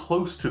even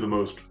close to the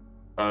most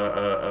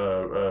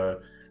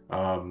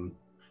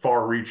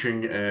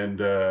far-reaching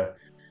and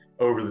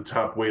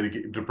over-the-top way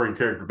to bring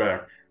character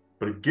back.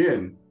 But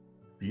again,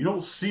 if you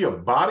don't see a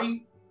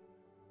body,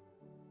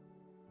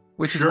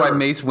 which is why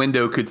Mace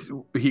Windu could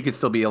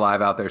still be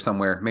alive out there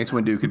somewhere. Mace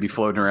Windu could be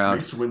floating around.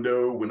 Mace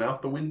Windu went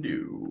out the window.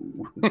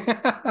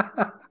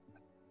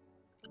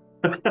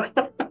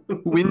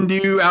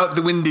 Windu out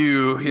the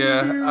window.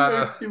 Yeah.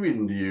 Out the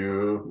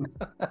window.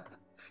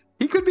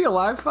 He could be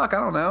alive. Fuck, I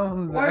don't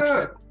know. Why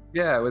not?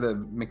 Yeah, with a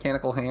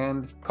mechanical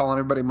hand, calling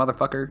everybody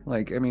motherfucker.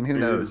 Like, I mean, who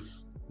knows?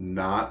 Is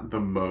not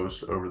the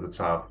most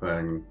over-the-top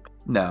thing.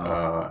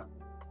 No.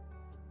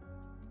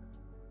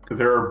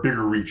 There are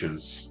bigger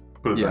reaches.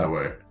 Put it that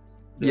way.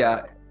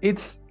 Yeah,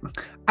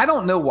 I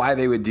don't know why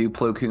they would do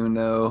Plo Koon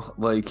though.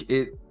 Like,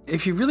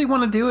 if you really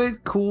want to do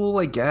it, cool,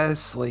 I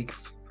guess. Like,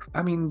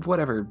 I mean,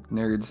 whatever,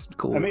 nerds,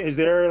 cool. I mean, is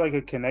there like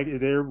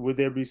would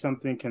there be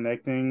something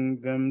connecting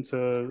them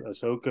to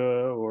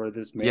Ahsoka or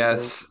this Mando?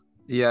 Yes.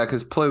 Yeah,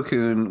 because Plo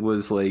Koon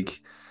was like,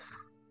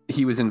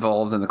 he was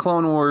involved in the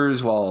Clone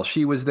Wars while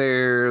she was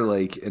there,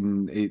 like,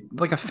 and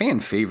like a fan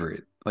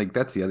favorite. Like,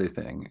 that's the other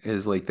thing,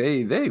 is like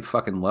they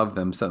fucking love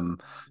them some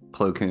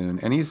Plo Koon,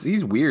 and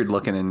he's weird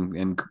looking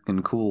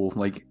and cool,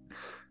 like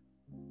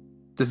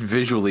just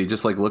visually,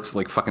 just like looks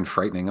like fucking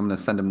frightening. I'm gonna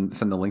send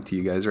the link to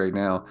you guys right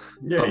now.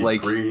 Yeah, but he's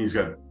like green, he's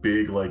got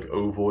big like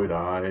ovoid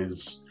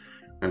eyes.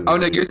 And no,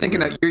 you're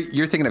thinking of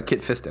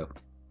Kit Fisto.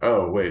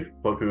 Oh wait,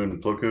 Plo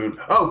Koon.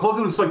 Oh, Plo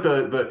Koon's like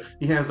the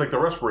he has like the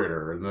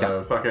respirator and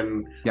the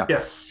fucking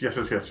yes.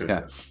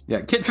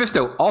 Yeah. Kit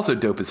Fisto also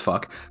dope as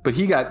fuck, but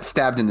he got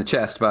stabbed in the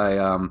chest by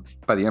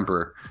the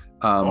Emperor.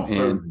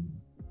 Also and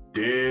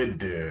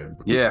dead.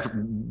 Yeah,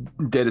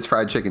 Dead as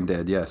fried chicken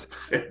dead, yes.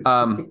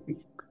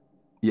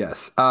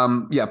 Yes.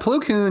 Yeah,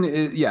 Plo Koon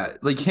is, yeah,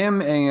 like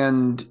him,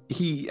 and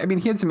he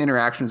had some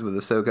interactions with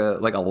Ahsoka,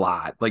 like a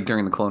lot, like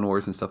during the Clone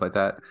Wars and stuff like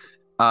that.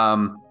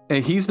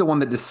 And he's the one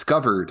that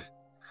discovered,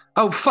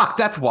 oh fuck,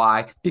 that's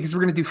why, because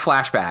we're gonna do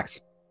flashbacks.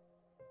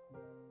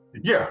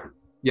 Yeah.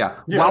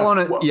 While on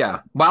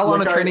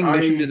a training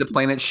mission to the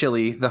planet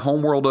Shili, the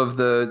homeworld of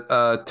the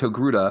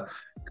Togruta,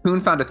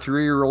 Koon found a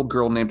 3-year-old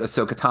girl named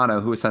Ahsoka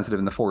Tano who was sensitive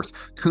in the Force.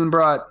 Koon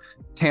brought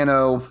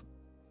Tano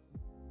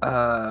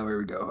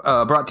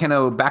brought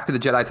Tano back to the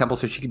Jedi Temple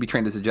so she could be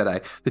trained as a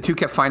Jedi. The two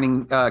kept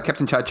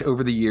in touch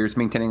over the years,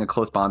 maintaining a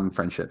close bond and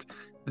friendship.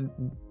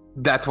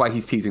 That's why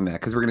he's teasing that,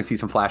 because we're going to see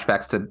some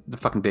flashbacks to the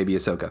fucking baby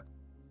Ahsoka.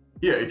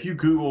 Yeah, if you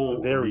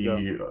Google the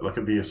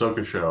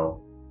Ahsoka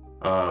show,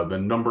 the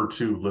number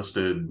 2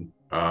 listed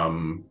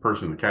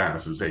person in the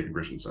cast is Hayden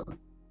Christensen.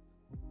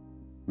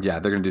 Yeah,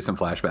 they're going to do some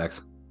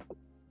flashbacks.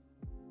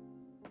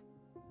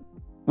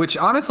 Which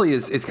honestly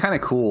is kind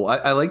of cool.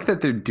 I like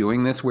that they're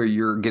doing this where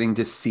you're getting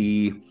to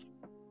see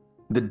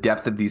the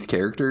depth of these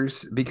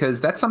characters, because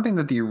that's something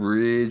that the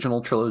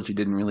original trilogy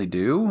didn't really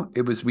do.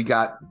 It was,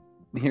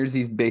 here's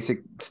these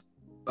basic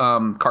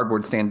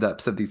cardboard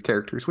stand-ups of these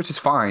characters, which is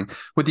fine,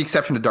 with the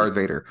exception of Darth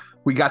Vader.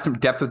 We got some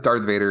depth with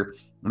Darth Vader,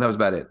 and that was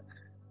about it.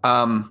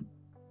 And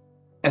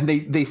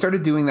they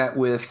started doing that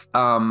with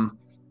the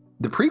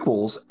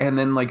prequels, and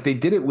then like they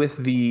did it with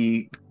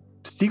the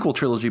sequel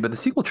trilogy, but the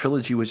sequel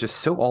trilogy was just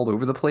so all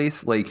over the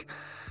place, like,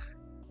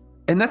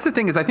 and that's the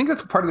thing, is I think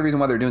that's part of the reason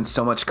why they're doing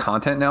so much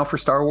content now for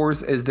Star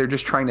Wars, is they're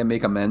just trying to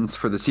make amends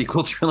for the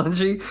sequel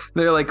trilogy.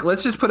 They're like,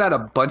 let's just put out a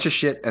bunch of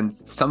shit, and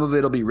some of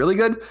it'll be really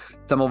good,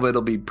 some of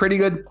it'll be pretty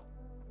good,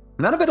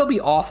 none of it'll be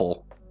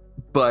awful,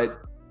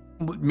 but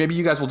maybe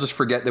you guys will just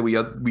forget that we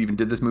even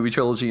did this movie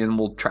trilogy, and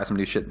we'll try some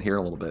new shit in here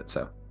a little bit.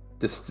 So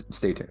just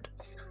stay tuned.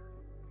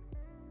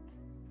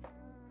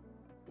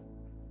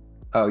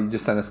 Oh, you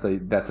just sent us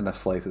that's enough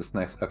slices.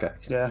 Nice. Okay.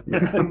 Yeah.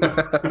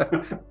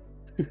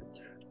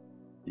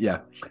 Yeah.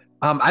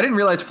 I didn't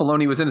realize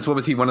Filoni was in this. What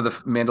was he, one of the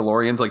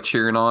Mandalorians, like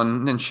cheering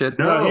on and shit?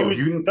 No, he was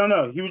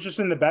just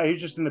in the back. He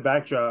was just in the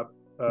backdrop.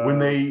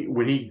 When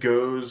he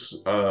goes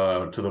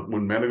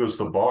when Mando goes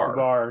to the bar. The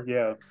bar,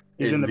 yeah.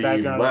 He's in the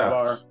background of the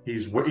bar.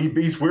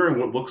 He's wearing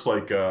what looks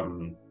like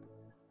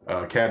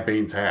Cad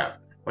Bane's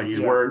hat. Like he's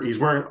wearing.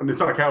 It's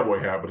not a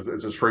cowboy hat, but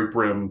it's a straight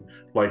brim,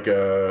 like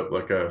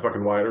a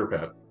fucking Wyatt Earp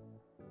hat.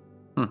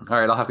 All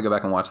right, I'll have to go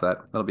back and watch that.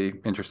 That'll be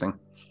interesting.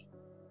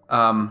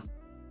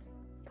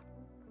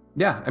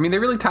 Yeah, I mean, they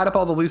really tied up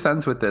all the loose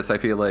ends with this, I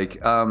feel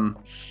like. I'm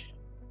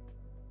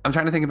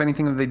trying to think of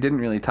anything that they didn't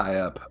really tie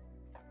up.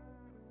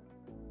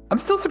 I'm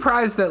still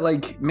surprised that,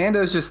 like,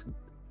 Mando's just...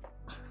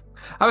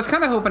 I was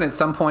kind of hoping at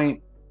some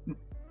point...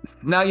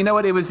 Now, you know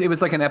what? It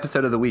was like an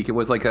episode of the week. It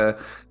was like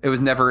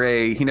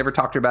he never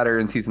talked about her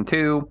in season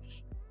 2.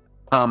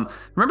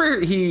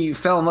 Remember he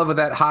fell in love with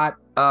that hot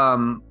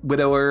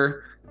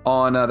widower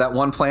on that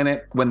one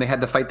planet when they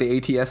had to fight the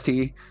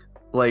ATST?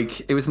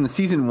 Like, it was in the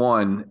season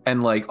 1,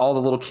 and like all the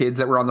little kids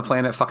that were on the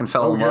planet fucking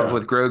fell in love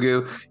with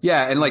Grogu.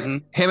 Yeah, and like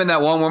him and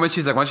that one woman,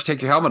 she's like, "Why don't you take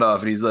your helmet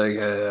off?" And he's like,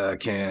 "I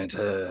can't."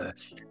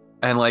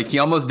 And like he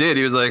almost did.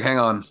 He was like, "Hang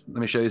on,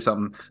 let me show you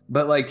something."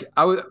 But like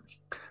part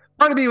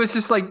of me was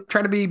just like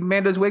trying to be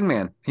Mando's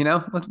wingman. You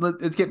know,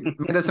 let's get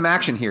Mando some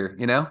action here.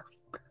 You know,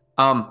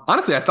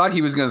 honestly, I thought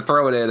he was going to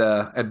throw it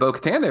at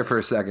Bo-Katan there for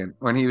a second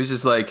when he was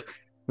just like,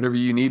 "Whatever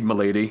you need,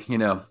 milady. You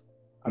know,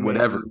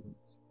 whatever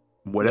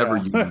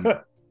you need."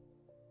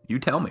 You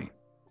tell me.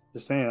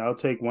 Just saying, I'll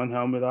take one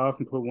helmet off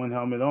and put one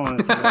helmet on.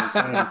 If you know what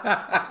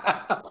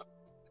I'm saying.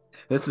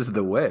 This is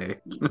the way.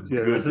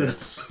 Yeah, this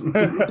is.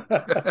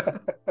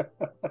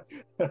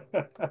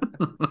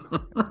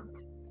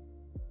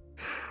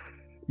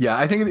 Yeah,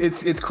 I think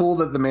it's cool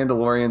that the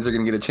Mandalorians are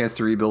going to get a chance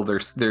to rebuild their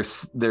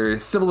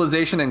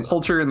civilization and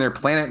culture and their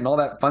planet and all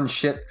that fun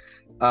shit.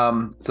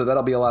 So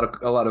that'll be a lot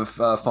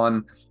of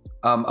fun.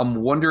 I'm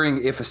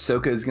wondering if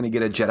Ahsoka is going to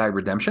get a Jedi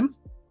redemption.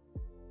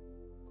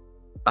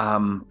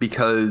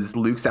 Because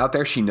Luke's out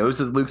there. She knows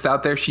that Luke's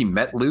out there. She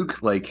met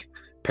Luke. Like,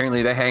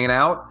 apparently they're hanging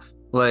out.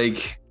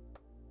 Like,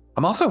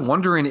 I'm also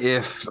wondering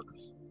if...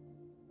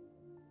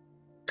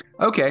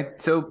 Okay,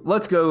 so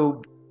let's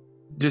go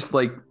just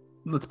like...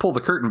 Let's pull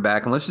the curtain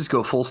back and let's just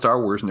go full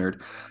Star Wars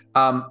nerd.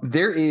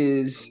 There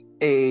is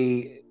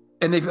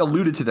and they've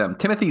alluded to them.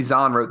 Timothy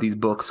Zahn wrote these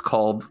books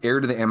called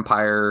Heir to the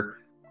Empire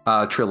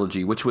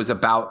trilogy, which was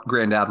about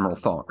Grand Admiral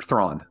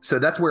Thrawn. So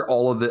that's where a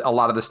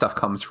lot of the stuff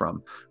comes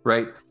from,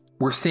 right?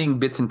 We're seeing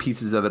bits and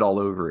pieces of it all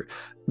over.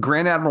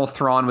 Grand Admiral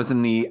Thrawn was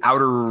in the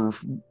outer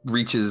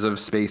reaches of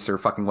space or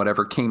fucking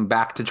whatever, came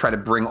back to try to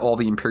bring all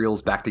the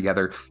Imperials back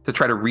together, to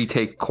try to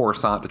retake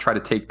Coruscant, to try to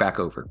take back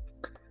over.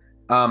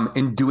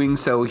 In doing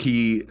so,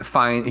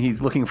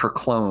 he's looking for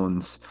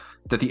clones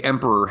that the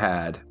Emperor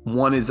had.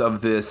 One is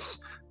of this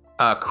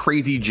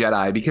crazy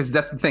Jedi, because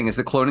that's the thing, is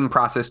the cloning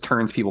process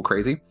turns people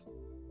crazy.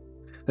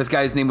 This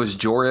guy's name was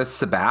Joruus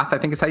Sabath, I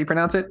think is how you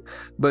pronounce it.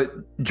 But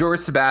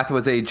Joruus Sabath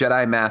was a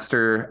Jedi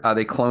master.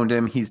 They cloned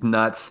him. He's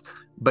nuts.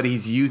 but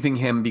he's using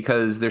him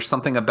because there's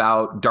something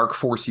about dark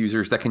force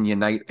users that can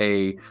unite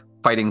a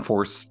fighting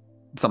force,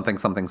 something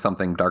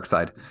dark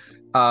side.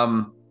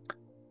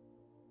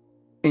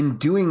 In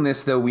doing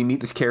this, though, we meet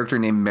this character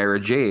named Mara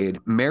Jade.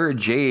 Mara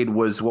Jade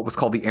was what was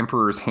called the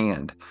Emperor's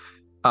Hand.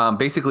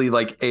 Basically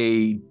like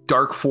a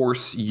dark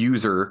force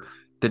user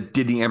that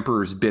did the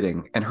Emperor's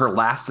bidding. And her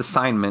last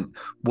assignment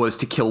was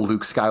to kill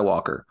Luke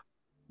Skywalker.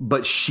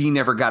 But she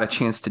never got a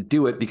chance to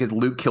do it because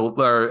Vader killed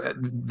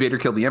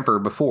the Emperor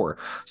before.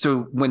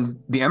 So when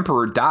the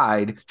Emperor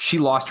died, she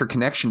lost her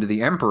connection to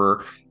the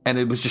Emperor and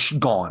it was just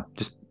gone,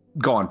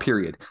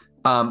 period.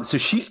 So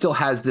she still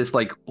has this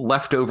like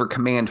leftover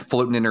command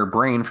floating in her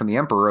brain from the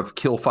Emperor of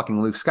kill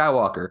fucking Luke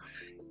Skywalker.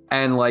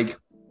 And like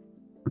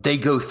they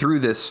go through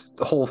this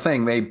whole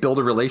thing. They build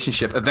a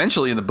relationship.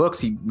 Eventually in the books,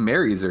 he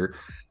marries her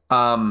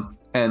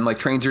and like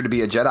trains her to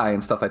be a Jedi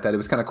and stuff like that. It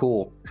was kind of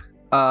cool.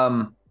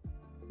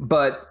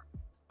 But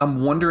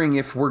I'm wondering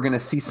if we're going to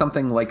see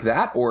something like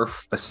that or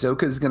if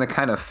Ahsoka is going to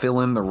kind of fill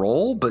in the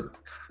role. But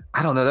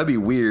I don't know. That'd be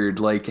weird.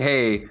 Like,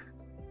 hey,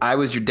 I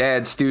was your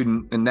dad's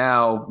student and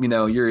now,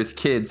 you're his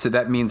kid. So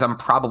that means I'm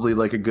probably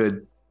like a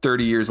good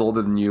 30 years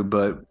older than you.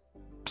 But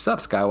what's up,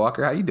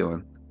 Skywalker? How you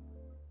doing?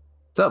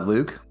 What's up,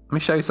 Luke? Let me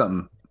show you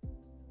something.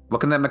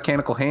 What can that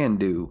mechanical hand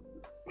do?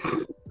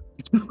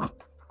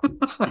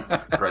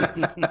 Jesus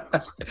Christ.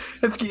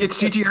 It's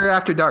GGR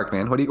After Dark,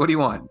 man. What do you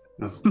want?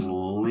 Just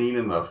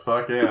leaning the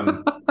fuck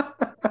in.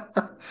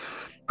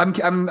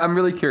 I'm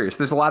really curious.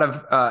 There's a lot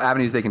of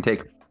avenues they can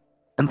take.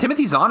 And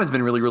Timothy Zahn has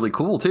been really, really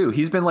cool, too.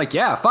 He's been like,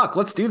 yeah, fuck,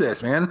 let's do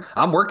this, man.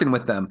 I'm working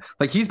with them.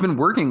 Like, he's been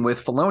working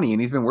with Filoni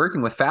and he's been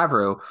working with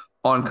Favreau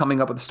on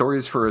coming up with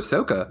stories for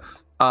Ahsoka.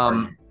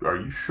 Are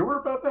you sure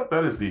about that?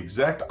 That is the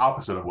exact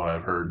opposite of what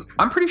I've heard.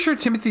 I'm pretty sure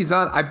Timothy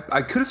Zahn,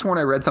 I could have sworn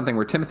I read something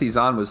where Timothy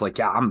Zahn was like,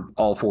 yeah, I'm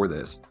all for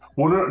this.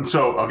 Well, no,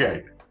 so,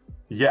 okay.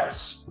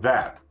 Yes,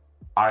 that.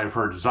 I've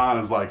heard Zahn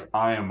is like,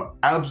 I am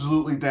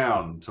absolutely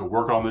down to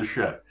work on this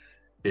shit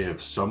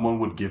if someone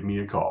would give me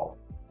a call.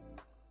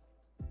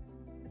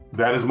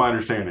 That is my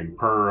understanding.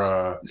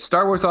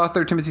 Star Wars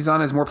author Timothy Zahn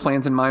has more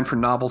plans in mind for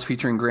novels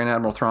featuring Grand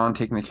Admiral Thrawn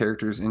taking the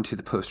characters into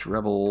the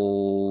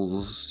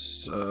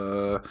post-Rebels.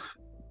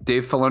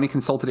 Dave Filoni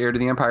consulted Heir to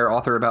the Empire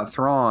author about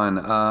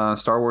Thrawn.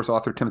 Star Wars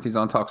author Timothy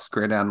Zahn talks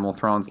Grand Admiral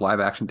Thrawn's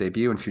live-action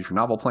debut and future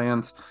novel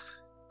plans.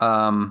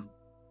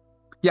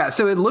 Yeah,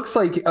 so it looks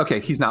like, okay,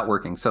 he's not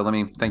working. So let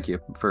me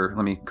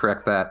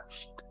correct that.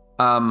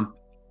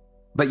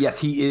 But yes,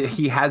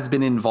 he has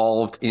been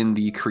involved in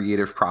the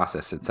creative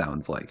process, it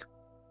sounds like.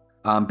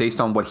 Based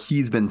on what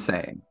he's been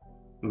saying.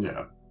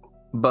 Yeah.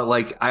 But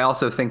like, I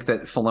also think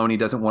that Filoni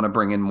doesn't want to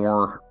bring in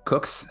more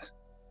cooks.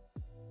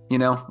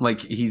 Like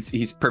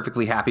he's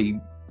perfectly happy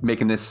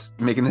making this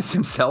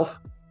himself.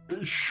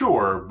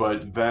 Sure,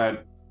 but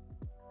that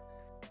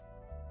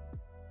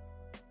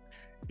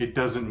it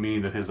doesn't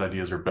mean that his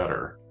ideas are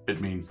better.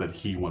 It means that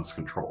he wants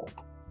control.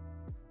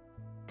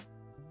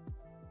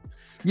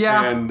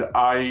 Yeah. And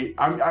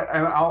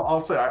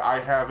I'll say I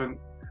haven't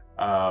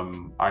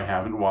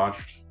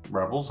watched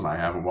Rebels and I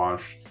haven't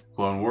watched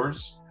Clone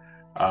Wars.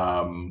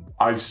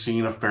 I've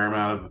seen a fair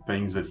amount of the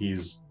things that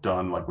he's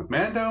done, like with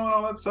Mando and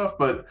all that stuff,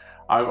 but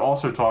I've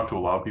also talked to a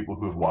lot of people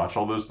who have watched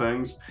all those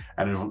things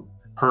and have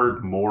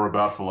heard more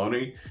about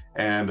Filoni,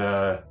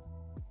 and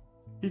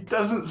he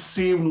doesn't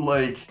seem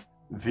like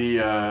the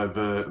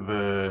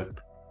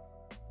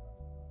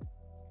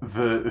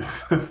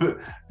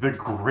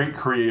great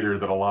creator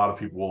that a lot of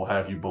people will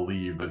have you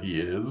believe that he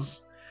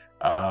is.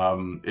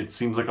 It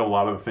seems like a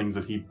lot of the things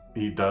that he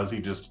does,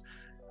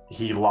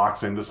 he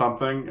locks into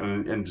something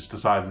and just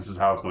decides this is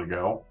how it's going to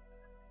go.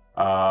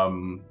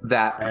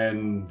 That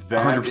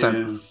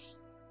 100%. Is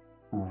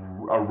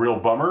a real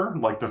bummer.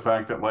 Like the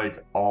fact that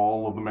like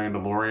all of the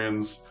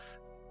Mandalorians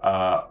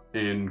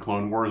in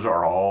Clone Wars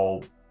are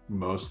all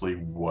mostly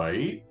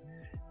white,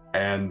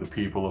 and the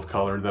people of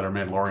color that are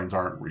Mandalorians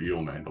aren't real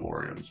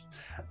Mandalorians.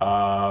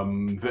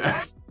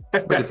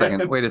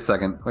 Wait a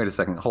second.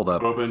 Hold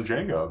up. Boba and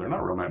Jango, they're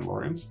not real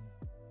Mandalorians.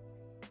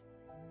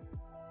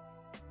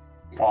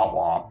 Womp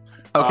womp.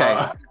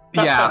 Okay.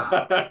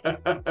 Yeah.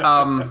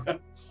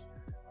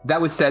 That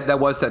was said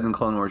in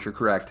Clone Wars, you're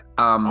correct.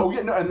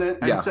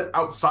 And said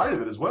outside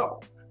of it as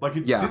well. Like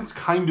it's since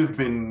kind of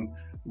been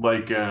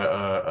like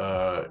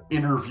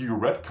interview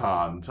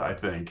retconned, I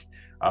think.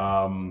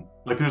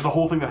 Like there's a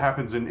whole thing that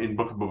happens in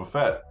Book of Boba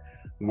Fett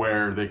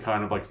where they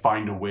kind of like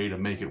find a way to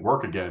make it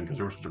work again because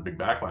there was such a big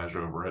backlash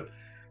over it.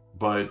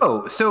 But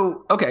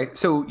so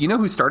you know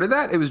who started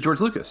that? It was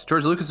George Lucas.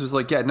 George Lucas was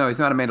like, yeah, no, he's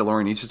not a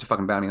Mandalorian. He's just a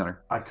fucking bounty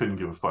hunter. I couldn't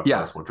give a fuck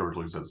less what George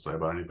Lucas had to say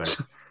about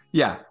anything.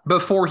 Yeah,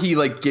 before he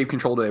like gave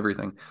control to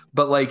everything.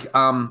 But like,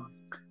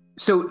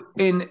 so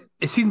in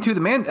season 2 of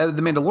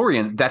the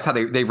Mandalorian, that's how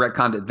they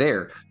retconned it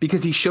there,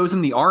 because he shows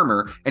him the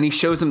armor and he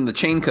shows him the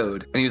chain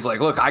code, and he's like,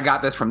 look, I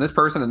got this from this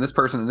person and this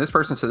person and this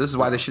person, so this is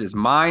why this shit is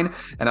mine,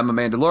 and I'm a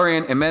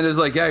Mandalorian. And Mando's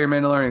like, yeah, you're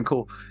Mandalorian,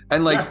 cool.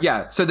 And like,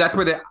 so that's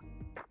where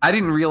I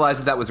didn't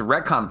realize that was a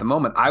retcon at the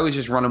moment. I was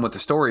just running with the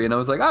story, and I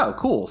was like, oh,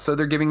 cool. So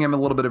they're giving him a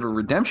little bit of a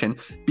redemption,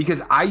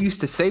 because I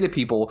used to say to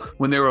people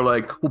when they were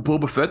like, well,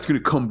 Boba Fett's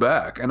going to come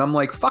back. And I'm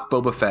like, fuck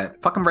Boba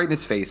Fett. Fuck him right in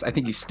his face. I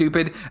think he's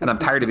stupid, and I'm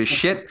tired of his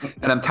shit,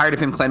 and I'm tired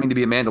of him claiming to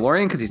be a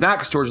Mandalorian, because he's not,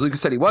 because George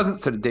Lucas said he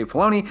wasn't, so did Dave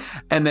Filoni.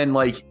 And then,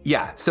 like,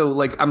 yeah. So,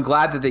 like, I'm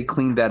glad that they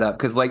cleaned that up,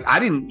 because, like, I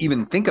didn't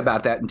even think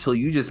about that until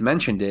you just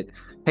mentioned it.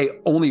 Hey,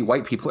 only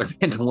white people are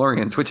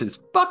Mandalorians, which is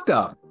fucked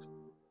up.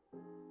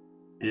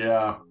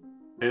 Yeah.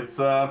 It's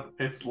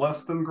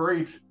less than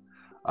great.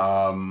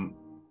 I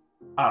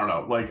don't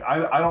know. Like,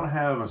 I don't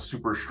have a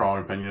super strong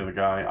opinion of the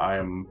guy.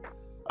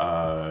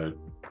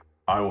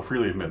 I will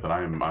freely admit that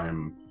I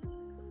am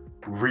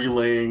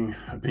relaying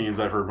opinions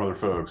I've heard from other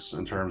folks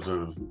in terms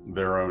of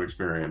their own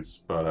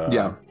experience. But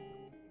yeah,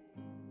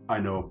 I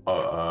know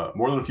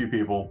more than a few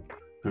people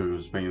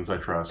whose opinions I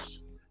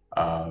trust,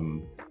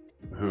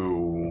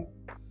 who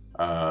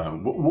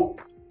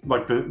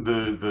like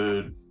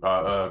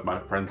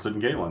my friend Sid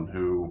and Galen,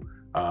 who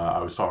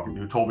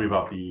who told me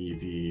about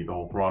the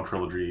whole Thrawn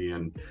trilogy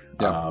and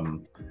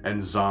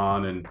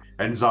Zahn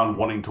and Zahn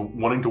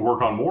wanting to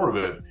work on more of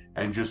it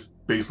and just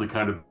basically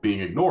kind of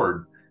being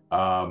ignored,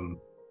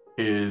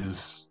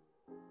 is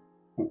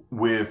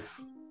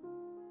with,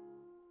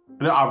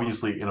 and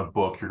obviously in a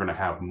book you're going to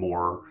have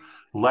more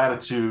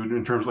latitude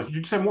in terms of, like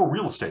you just have more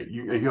real estate.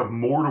 You have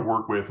more to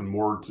work with and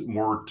more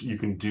you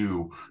can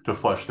do to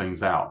flesh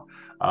things out.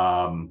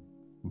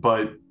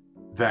 But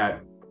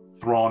that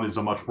Thrawn is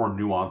a much more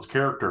nuanced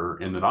character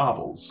in the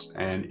novels,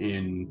 and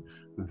in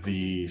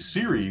the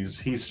series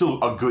he's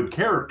still a good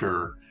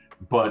character,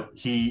 but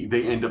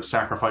they end up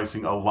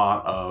sacrificing a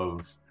lot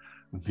of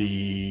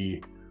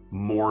the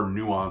more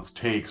nuanced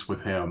takes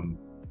with him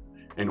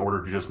in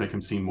order to just make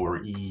him seem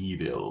more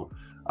evil.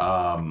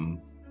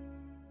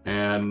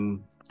 And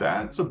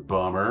that's a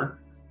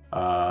bummer.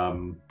 I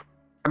mean,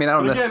 I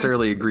don't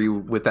necessarily agree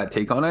with that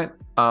take on it.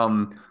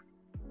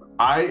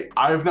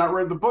 I've not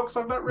read the books.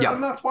 I've not read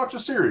enough to watch a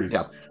series.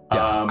 Yeah.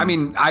 I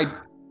mean, I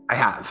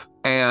have,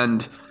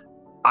 and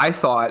I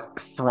thought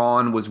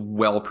Thrawn was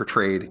well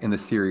portrayed in the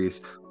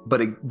series.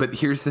 But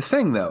here's the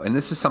thing, though, and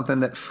this is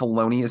something that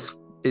Filoni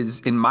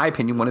is in my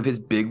opinion one of his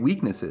big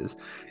weaknesses,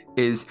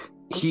 is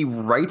he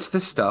writes the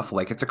stuff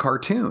like it's a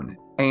cartoon,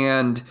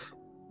 and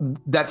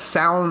that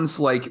sounds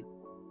like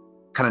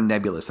kind of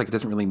nebulous, like it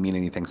doesn't really mean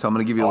anything. So I'm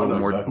going to give you a little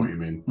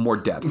more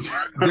depth.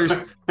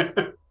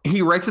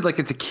 He writes it like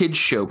it's a kid's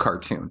show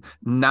cartoon,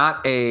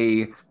 not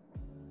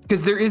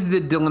because there is the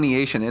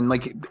delineation, and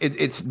like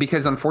it's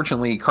because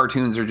unfortunately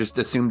cartoons are just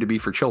assumed to be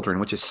for children,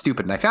 which is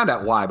stupid. And I found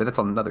out why, but that's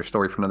another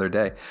story for another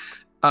day.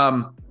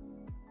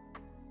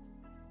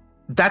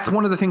 That's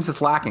one of the things that's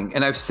lacking.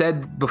 And I've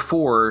said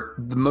before,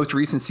 the most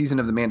recent season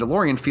of The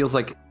Mandalorian feels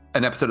like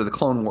an episode of the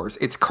Clone Wars.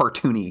 It's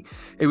cartoony.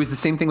 It was the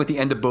same thing with the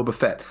end of Boba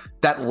Fett.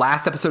 That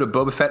last episode of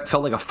Boba Fett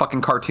felt like a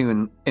fucking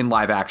cartoon in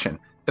live action.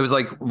 It was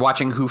like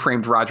watching Who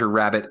Framed Roger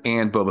Rabbit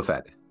and Boba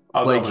Fett.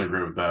 I'll definitely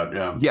agree with that.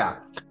 Yeah. Yeah.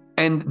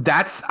 And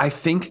I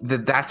think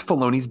that's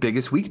Filoni's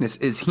biggest weakness,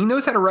 is he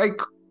knows how to write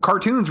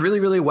cartoons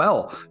really, really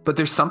well, but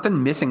there's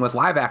something missing with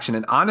live action.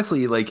 And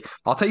honestly, like,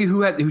 I'll tell you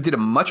who did a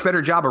much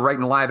better job of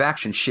writing live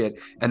action shit,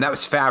 and that was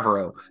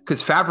Favreau,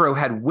 because Favreau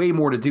had way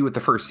more to do with the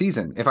first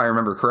season, if I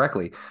remember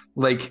correctly.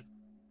 Like,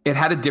 it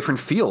had a different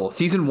feel.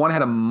 Season 1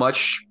 had a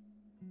much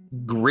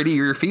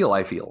grittier feel,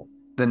 I feel,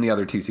 than the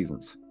other two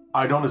seasons.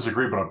 I don't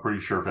disagree, but I'm pretty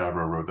sure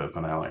Favreau wrote that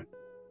finale.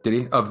 Did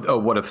he?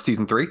 Of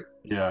season 3?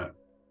 Yeah.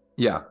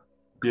 Yeah.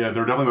 Yeah,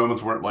 there were definitely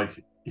moments where,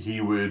 like, he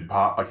would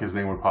pop, like, his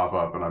name would pop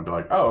up, and I'd be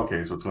like, oh,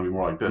 okay, so it's going to be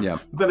more like this. Yeah.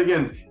 But then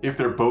again, if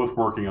they're both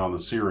working on the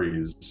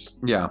series,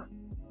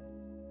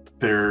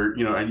 they're,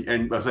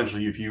 and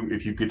essentially if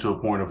you get to a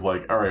point of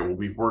like, all right, well,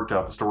 we've worked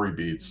out the story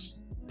beats.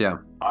 Yeah.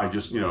 I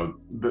just, like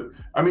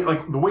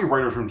the way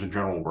writers' rooms in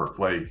general work,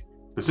 like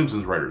the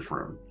Simpsons writers'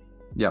 room.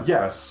 Yeah.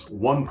 Yes,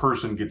 one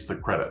person gets the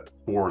credit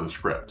for the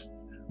script,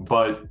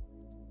 but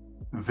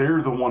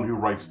they're the one who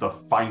writes the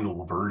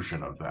final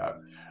version of that.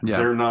 Yeah.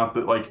 They're not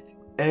like,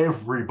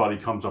 everybody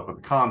comes up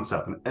with the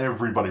concept and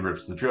everybody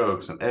rips the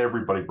jokes and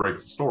everybody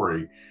breaks the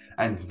story,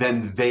 and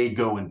then they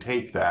go and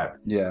take that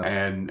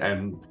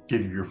and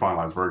give you your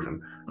finalized version.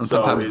 And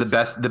so sometimes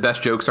the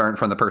best jokes aren't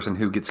from the person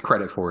who gets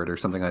credit for it or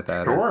something like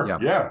that. Sure.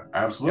 Yeah,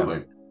 absolutely.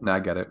 Yeah. No, I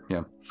get it.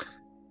 Yeah.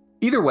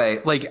 Either way,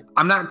 like,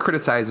 I'm not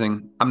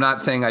criticizing. I'm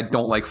not saying I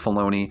don't like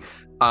Filoni.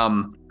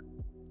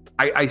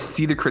 I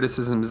see the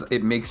criticisms.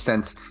 It makes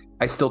sense.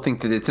 I still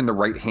think that it's in the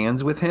right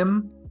hands with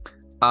him.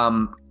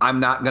 I'm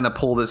not going to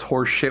pull this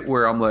horse shit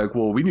where I'm like,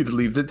 well, we need to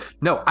leave this.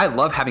 No, I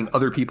love having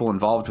other people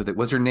involved with it.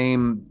 Was her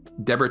name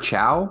Deborah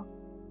Chow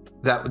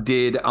that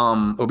did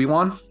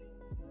Obi-Wan?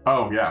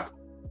 Oh, yeah.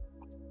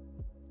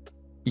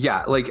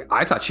 Yeah, like,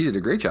 I thought she did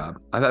a great job.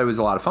 I thought it was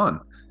a lot of fun.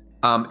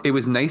 It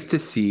was nice to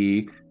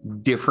see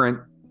different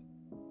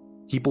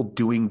people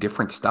doing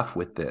different stuff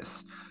with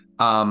this.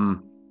 God,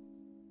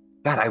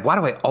 why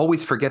do I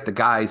always forget the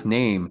guy's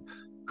name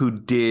who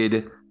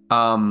did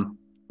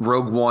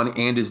Rogue One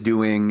and is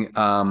doing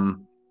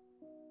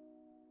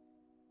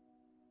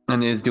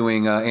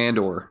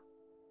Andor?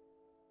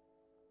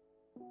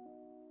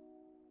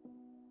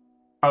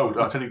 Oh,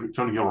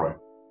 Tony Gilroy.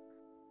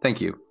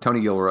 Thank you,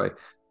 Tony Gilroy.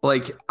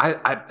 Like,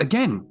 I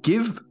again,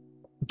 give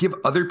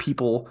other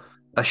people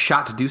a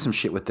shot to do some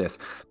shit with this.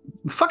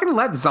 Fucking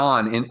let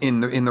Zahn in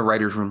the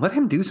writer's room. Let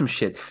him do some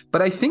shit.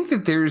 But I think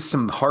that there's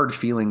some hard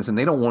feelings, and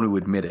they don't want to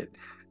admit it.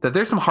 That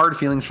there's some hard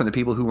feelings from the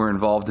people who were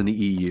involved in the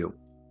EU.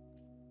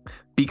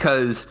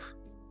 Because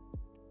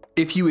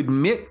if you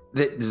admit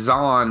that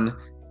Zahn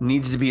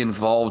needs to be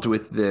involved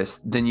with this,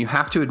 then you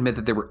have to admit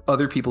that there were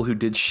other people who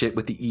did shit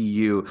with the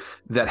EU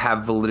that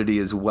have validity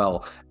as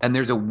well. And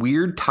there's a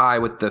weird tie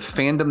with the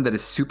fandom that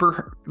is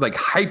super, like,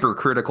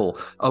 hypercritical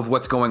of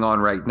what's going on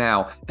right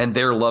now and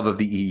their love of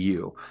the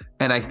EU.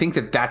 And I think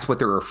that that's what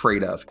they're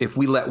afraid of. If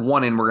we let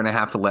one in, we're going to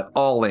have to let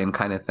all in,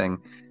 kind of thing.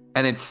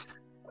 And it's...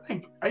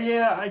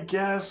 Yeah, I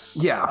guess.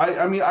 Yeah.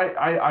 I mean,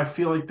 I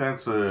feel like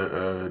that's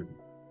and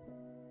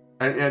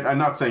I'm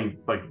not saying,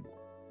 like,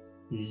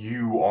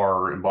 you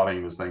are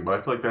embodying this thing, but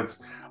I feel like that's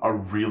a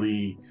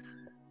really,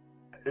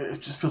 it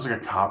just feels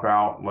like a cop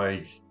out.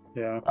 Like,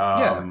 no,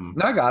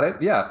 I got it.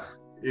 Yeah.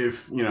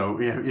 If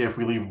if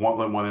we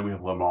let one in, we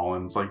have to let them all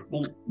in. It's like,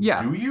 well,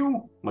 yeah. Do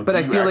you? Like, but do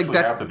I feel like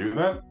that's have to do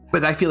that.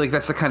 But I feel like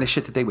that's the kind of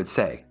shit that they would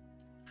say.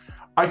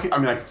 I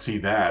can see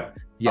that.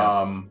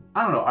 Yeah.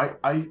 I don't know.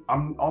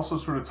 I'm also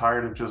sort of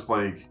tired of just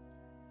like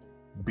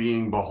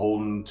being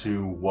beholden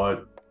to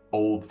what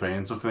old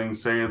fans of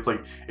things say. It's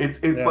like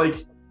it's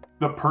like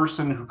the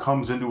person who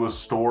comes into a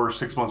store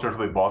 6 months after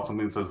they bought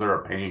something and says they're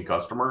a paying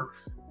customer.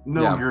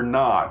 No, you're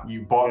not.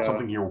 You bought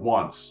something here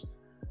once.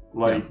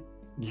 Like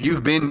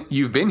you've been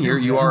here.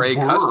 You are a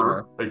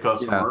customer. A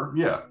customer.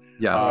 Yeah.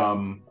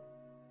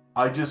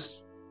 I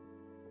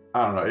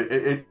don't know.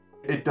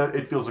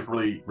 It feels like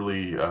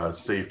really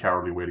safe,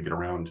 cowardly way to get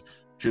around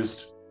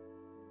just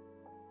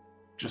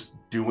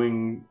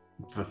doing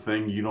the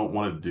thing you don't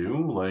want to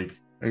do. Like,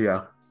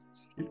 I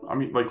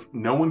mean, like,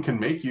 no one can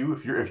make you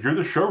if you're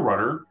the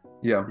showrunner.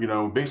 Yeah.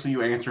 Basically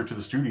you answer to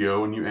the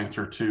studio and you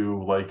answer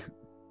to, like,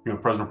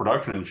 president of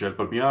production and shit.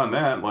 But beyond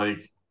that,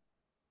 like,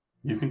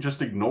 you can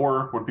just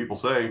ignore what people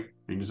say. You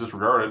can just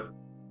disregard it.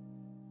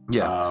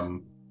 Yeah.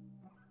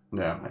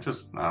 It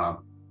just, I don't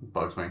know, it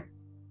bugs me.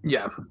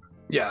 Yeah.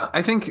 Yeah.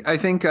 I think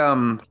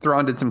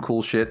Thrawn did some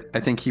cool shit.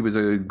 I think he was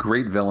a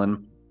great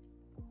villain.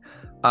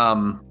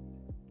 I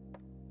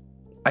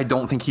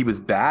don't think he was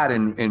bad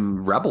in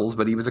Rebels,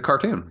 but he was a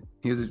cartoon.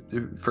 He was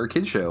for a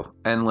kid's show.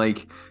 And,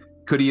 like,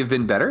 could he have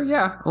been better?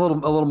 Yeah, a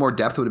little more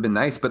depth would have been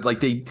nice. But, like,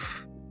 the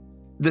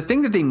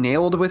thing that they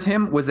nailed with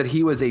him was that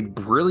he was a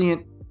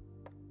brilliant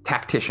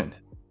tactician,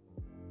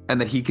 and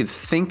that he could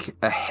think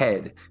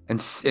ahead and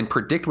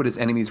predict what his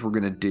enemies were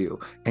going to do.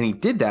 And he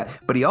did that,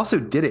 but he also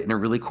did it in a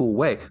really cool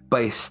way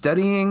by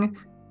studying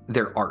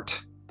their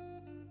art.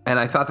 And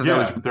I thought that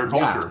was their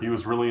culture. He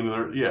was really into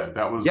their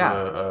that was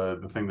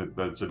the thing that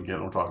Sid and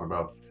Caitlin were talking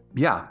about.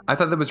 Yeah, I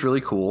thought that was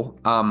really cool.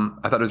 I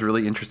thought it was a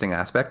really interesting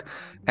aspect.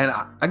 And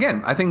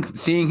again, I think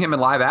seeing him in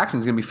live action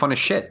is going to be fun as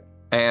shit.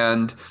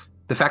 And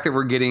the fact that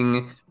we're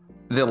getting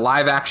the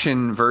live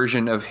action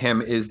version of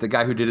him is the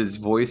guy who did his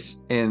voice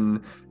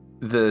in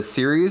the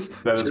series.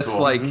 That is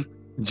cool.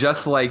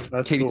 Just like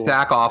That's Katie cool.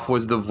 Sackhoff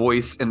was the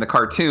voice in the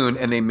cartoon,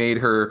 and they made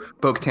her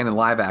Bo-Katan in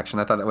live action.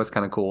 I thought that was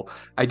kind of cool.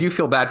 I do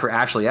feel bad for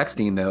Ashley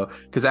Eckstein, though,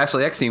 because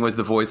Ashley Eckstein was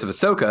the voice of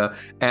Ahsoka,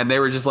 and they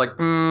were just like,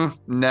 no.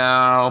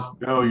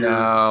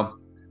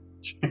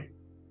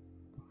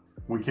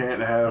 We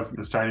can't have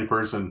this tiny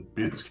person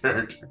be this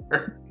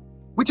character.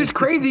 Which is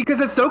crazy,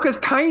 because Ahsoka's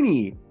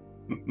tiny.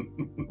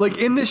 Like,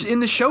 in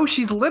the show,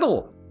 she's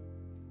little.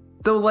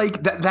 So,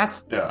 like,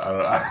 that's...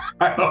 Yeah,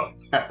 I don't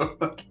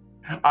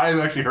I've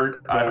actually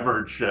heard. I've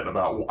heard shit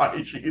about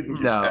why she didn't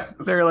get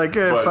cast. They're like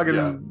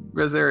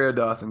Rosario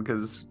Dawson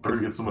because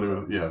get somebody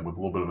with a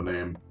little bit of a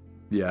name.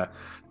 Yeah.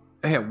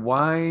 Hey,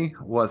 why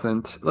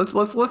wasn't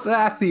let's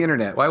ask the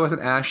internet. Why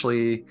wasn't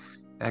Ashley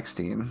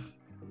Eckstein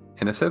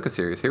in Ahsoka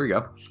series? Here we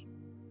go.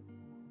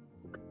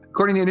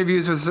 According to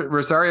interviews with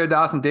Rosario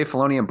Dawson, Dave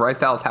Filoni, and Bryce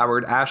Dallas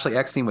Howard, Ashley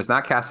Eckstein was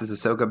not cast as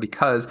Ahsoka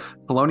because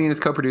Filoni and his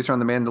co-producer on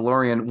The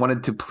Mandalorian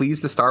wanted to please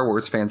the Star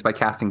Wars fans by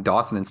casting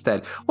Dawson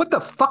instead. What the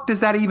fuck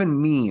does that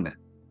even mean?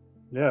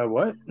 Yeah,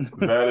 what?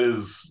 That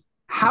is...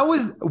 How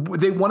is...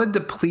 They wanted to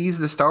please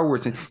the Star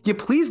Wars fans. You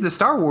please the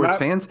Star Wars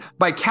fans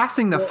by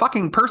casting the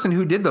fucking person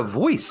who did the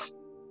voice.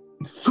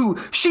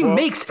 She's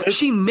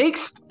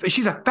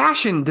a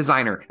fashion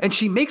designer, and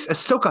she makes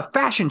Ahsoka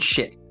fashion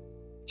shit.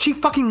 She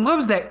fucking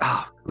loves that.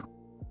 Oh,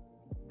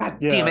 God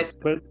damn it.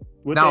 But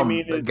what now they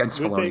mean I'm is against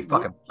Filoni.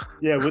 Fuck him.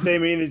 Yeah, what they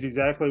mean is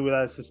exactly what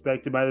I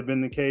suspected might have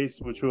been the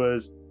case, which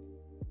was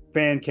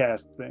fan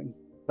casting.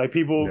 Like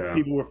people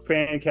were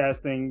fan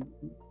casting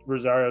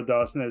Rosario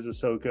Dawson as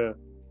Ahsoka,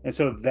 and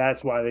so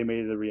that's why they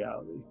made it a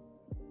reality.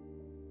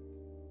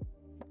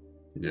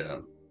 Yeah.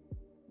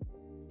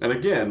 And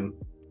again,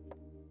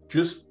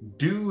 just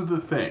do the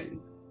thing.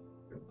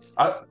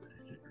 I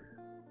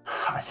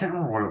can't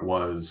remember what it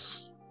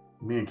was.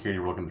 Me and Katie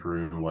were looking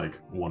through like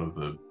one of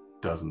the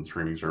dozen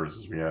streaming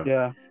services we have.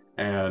 Yeah.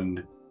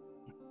 And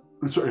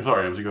sorry,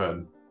 Emzy, go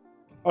ahead.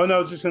 Oh no, I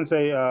was just gonna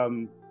say,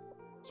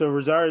 so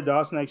Rosario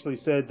Dawson actually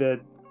said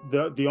that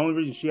the only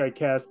reason she got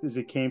cast is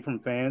it came from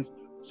fans.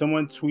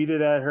 Someone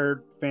tweeted at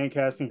her, fan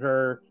casting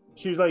her.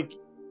 She was like,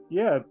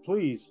 "Yeah,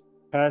 please."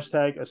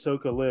 Hashtag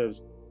Ahsoka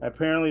lives.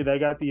 Apparently, they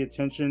got the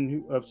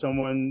attention of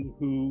someone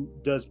who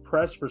does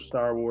press for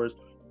Star Wars,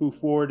 who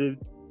forwarded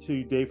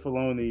to Dave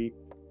Filoni,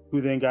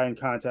 who then got in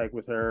contact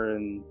with her,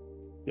 and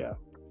yeah.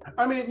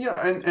 I mean, yeah,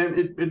 and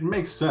it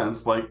makes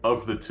sense. Like,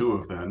 of the two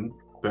of them,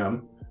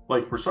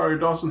 like Rosario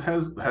Dawson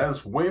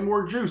has way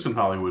more juice in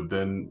Hollywood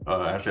than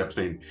Ashley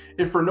Epstein.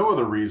 If for no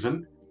other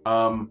reason,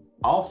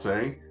 I'll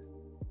say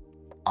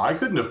I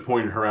couldn't have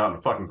pointed her out in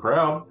a fucking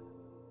crowd.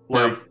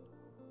 Like,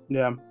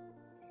 yeah.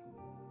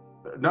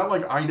 Not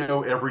like I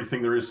know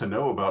everything there is to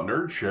know about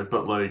nerd shit,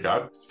 but like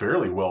I'm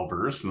fairly well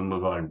versed, and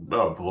I'm like,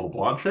 oh, the little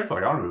blonde chick,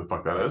 like I don't know who the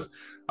fuck that is.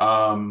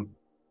 But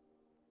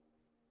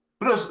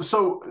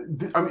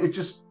I mean, it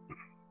just,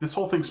 this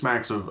whole thing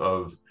smacks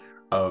of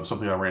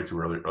something I ran into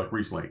earlier, like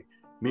recently.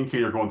 Me and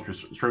Kate are going through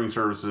streaming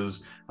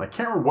services. I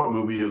can't remember what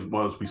movie it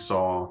was we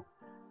saw,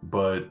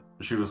 but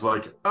she was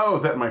like, "Oh,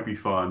 that might be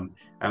fun,"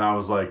 and I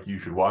was like, "You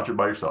should watch it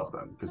by yourself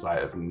then, because I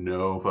have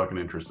no fucking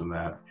interest in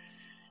that."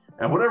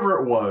 And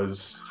whatever it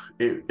was,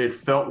 it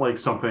felt like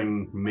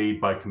something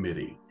made by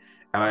committee,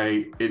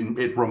 and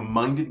it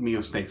reminded me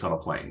of Snakes on a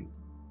Plane.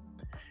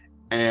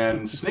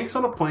 And Snakes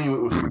on a Plane, it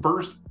was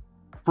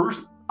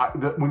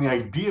when the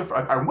idea,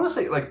 I want to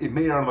say like it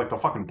made it on like the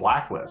fucking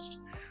blacklist,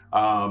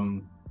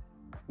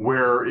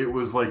 where it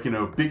was like, you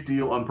know, big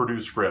deal,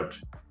 unproduced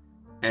script,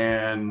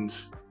 and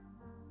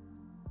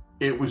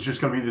it was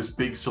just going to be this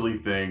big silly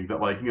thing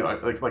that, like, you know,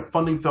 like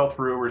funding fell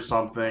through or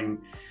something.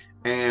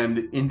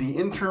 And in the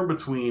interim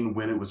between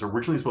when it was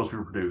originally supposed to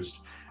be produced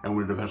and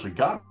when it eventually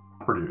got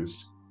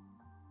produced,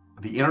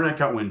 the internet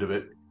got wind of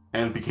it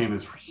and it became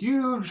this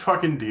huge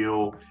fucking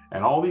deal.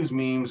 And all these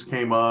memes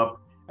came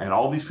up and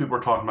all these people are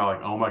talking about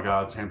like, oh my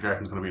God, Sam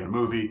Jackson's going to be in a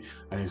movie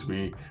and he's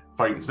going to be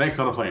fighting snakes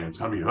on a plane. It's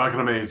going to be fucking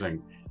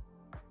amazing.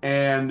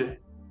 And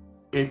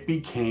it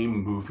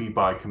became movie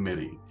by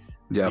committee.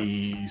 Yep.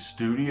 The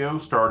studio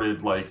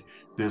started like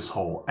this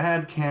whole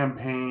ad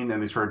campaign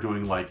and they started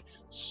doing like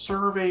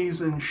surveys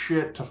and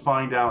shit to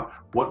find out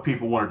what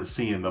people wanted to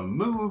see in the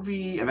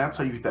movie, and that's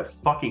how you get that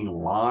fucking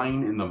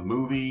line in the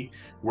movie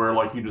where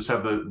like you just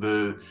have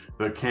the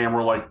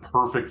camera like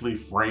perfectly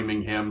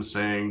framing him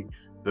saying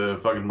the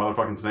fucking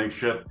motherfucking snake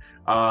shit,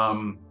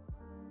 and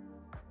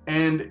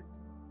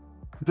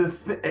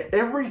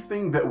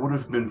everything that would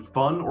have been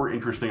fun or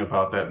interesting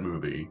about that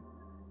movie,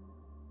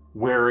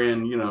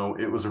 wherein, you know,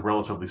 it was a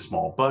relatively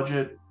small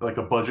budget, like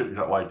the budget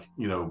got like,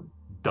 you know,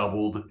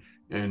 doubled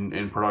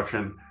in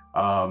production,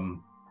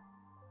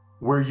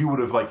 where you would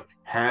have like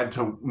had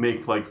to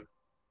make like,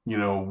 you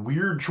know,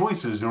 weird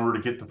choices in order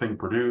to get the thing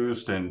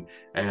produced, and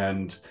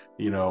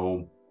you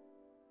know,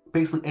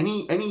 basically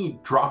any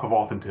drop of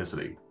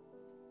authenticity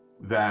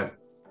that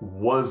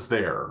was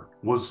there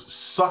was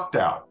sucked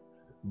out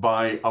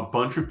by a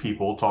bunch of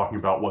people talking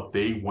about what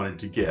they wanted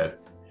to get,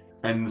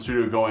 and the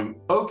studio going,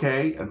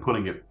 okay, and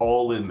putting it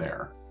all in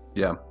there.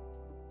 Yeah.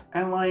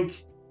 And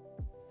like,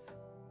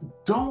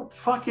 don't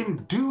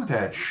fucking do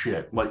that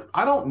shit. Like,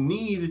 I don't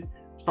need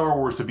Star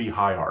Wars to be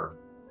high art.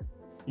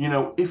 You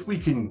know, if we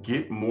can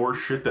get more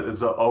shit that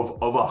is of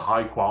a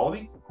high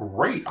quality,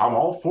 great, I'm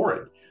all for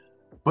it.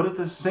 But at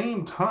the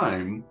same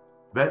time,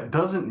 that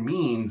doesn't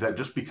mean that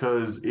just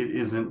because it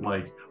isn't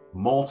like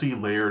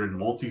multi-layered and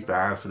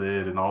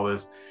multifaceted and all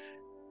this,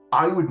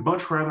 I would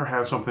much rather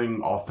have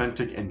something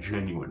authentic and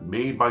genuine,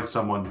 made by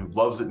someone who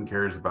loves it and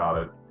cares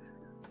about it.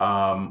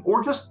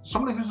 Or just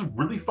somebody who's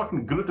really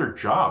fucking good at their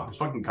job, who's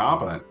fucking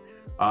competent,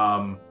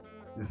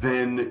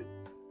 than,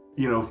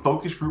 you know,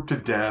 focus group to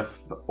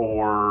death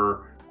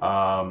or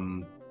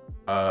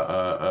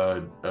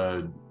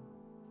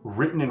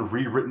written and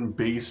rewritten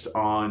based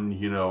on,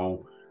 you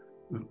know,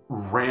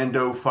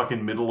 rando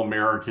fucking middle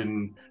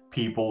American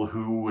people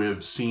who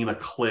have seen a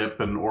clip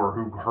or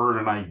who heard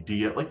an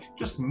idea. Like,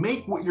 just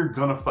make what you're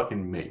gonna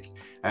fucking make.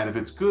 And if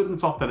it's good and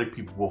it's authentic,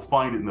 people will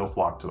find it and they'll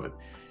flock to it.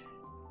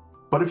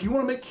 But if you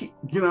want to make,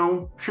 you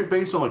know, shit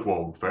based on like,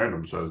 well,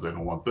 fandom says they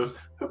don't want this,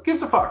 who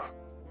gives a fuck?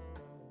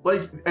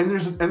 Like, and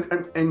there's,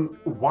 and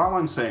while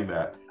I'm saying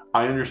that,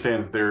 I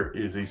understand that there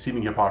is a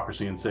seeming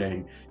hypocrisy in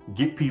saying,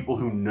 get people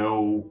who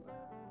know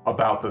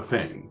about the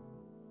thing.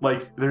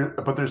 Like,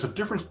 but there's a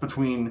difference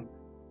between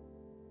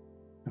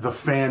the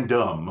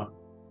fandom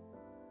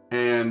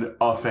and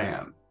a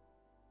fan.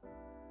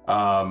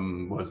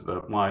 Was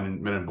the line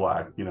in Men in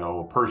Black, you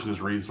know, a person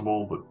is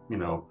reasonable, but, you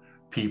know,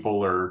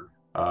 people are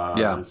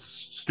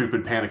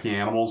stupid, panicky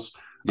animals,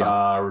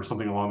 or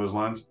something along those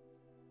lines.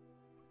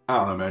 I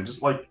don't know, man.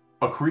 Just like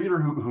a creator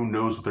who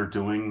knows what they're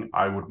doing,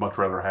 I would much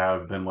rather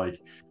have than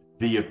like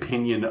the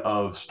opinion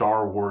of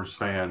Star Wars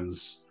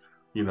fans,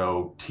 you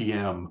know,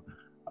 TM,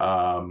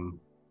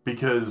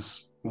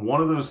 because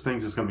one of those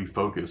things is going to be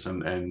focused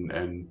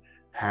and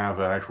have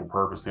an actual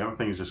purpose. The other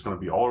thing is just going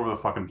to be all over the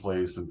fucking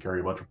place and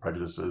carry a bunch of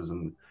prejudices,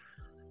 and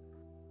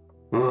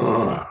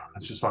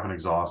it's just fucking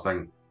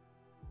exhausting.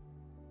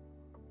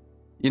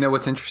 You know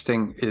what's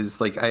interesting is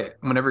like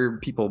whenever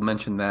people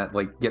mention that,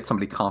 like get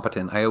somebody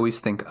competent, I always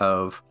think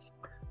of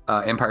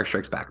Empire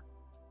Strikes Back,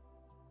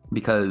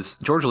 because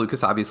George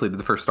Lucas obviously did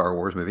the first Star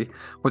Wars movie,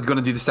 was going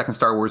to do the second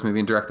Star Wars movie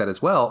and direct that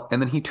as well,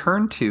 and then he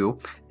turned to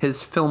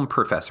his film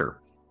professor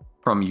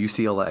from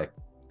UCLA,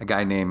 a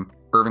guy named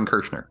Irvin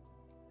Kershner.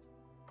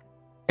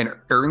 And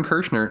Irvin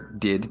Kershner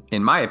did,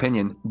 in my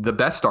opinion, the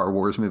best Star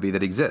Wars movie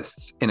that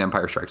exists in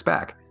Empire Strikes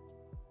Back.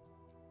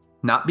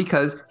 Not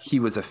because he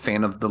was a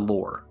fan of the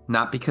lore,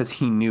 not because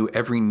he knew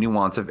every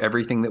nuance of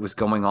everything that was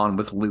going on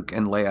with Luke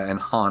and Leia and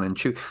Han and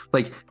Chewie.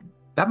 Like,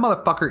 that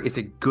motherfucker is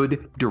a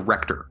good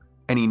director,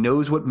 and he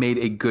knows what made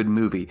a good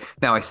movie.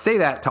 Now, I say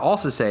that to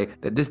also say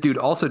that this dude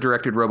also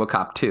directed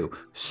RoboCop 2.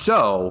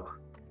 So...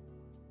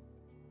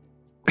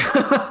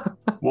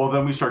 Well,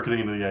 then we start getting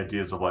into the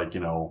ideas of like,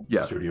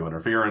 studio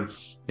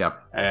interference.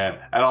 Yep. And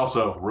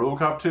also,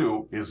 RoboCop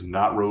 2 is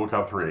not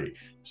RoboCop 3.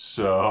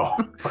 So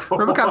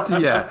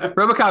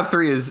RoboCop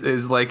 3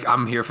 is like,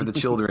 I'm here for the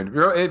children.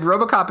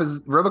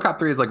 RoboCop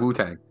 3 is like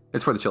Wu-Tang.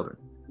 It's for the children.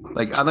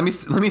 Like, let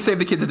me save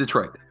the kids of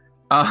Detroit.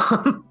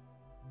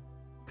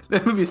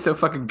 That movie is so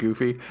fucking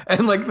goofy,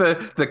 and like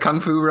the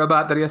kung fu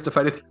robot that he has to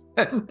fight at the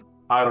end.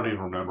 I don't even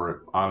remember it,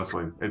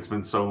 honestly. It's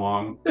been so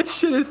long. This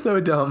shit is so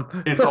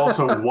dumb. It's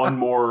also one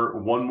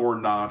more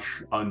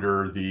notch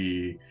under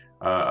the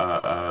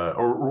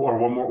or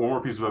one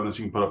more piece of evidence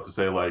you can put up to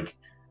say, like,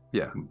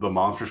 the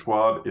Monster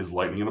Squad is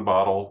lightning in a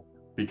bottle,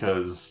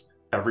 because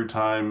every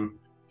time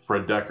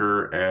Fred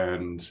Decker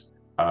and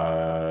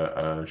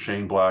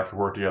Shane Black have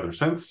worked together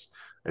since,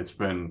 it's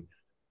been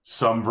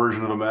some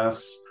version of a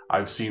mess.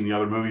 I've seen the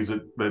other movies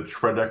that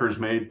Fred Decker's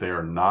made. They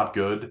are not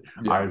good.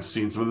 Yeah. I've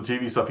seen some of the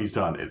TV stuff he's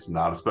done. It's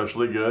not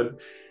especially good.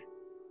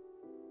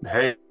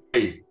 Hey,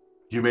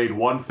 you made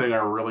one thing I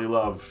really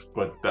love,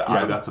 but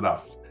that's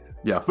enough.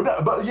 Yeah.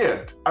 But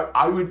yeah,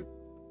 I would,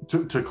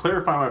 to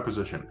clarify my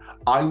position,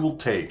 I will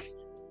take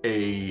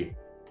a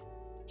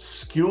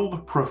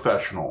skilled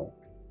professional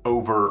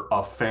over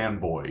a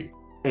fanboy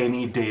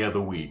any day of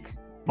the week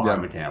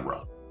behind the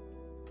camera.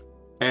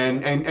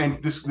 And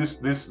this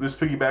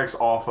piggybacks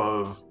off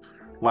of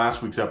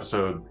last week's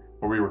episode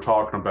where we were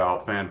talking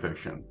about fan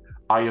fiction.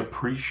 I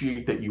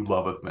appreciate that you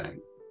love a thing.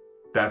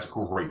 That's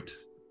great.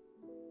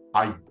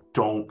 I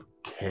don't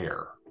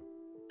care.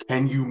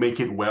 Can you make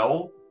it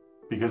well?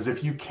 Because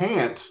if you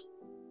can't,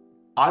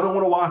 I don't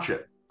want to watch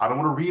it. I don't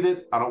want to read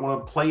it. I don't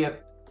want to play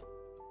it.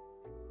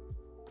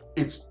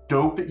 It's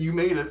dope that you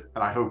made it,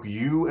 and I hope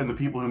you and the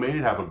people who made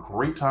it have a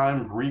great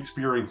time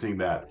re-experiencing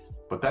that.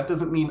 But that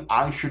doesn't mean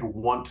I should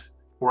want,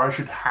 or I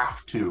should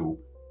have to,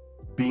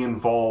 be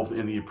involved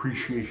in the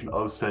appreciation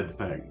of said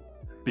thing.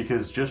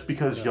 Because just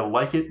because you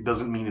like it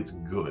doesn't mean it's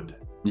good.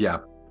 Yeah.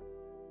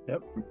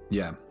 Yep.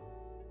 Yeah.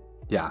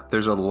 Yeah.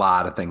 There's a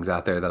lot of things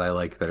out there that I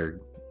like that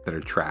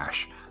are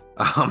trash.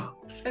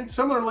 And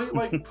similarly,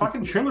 like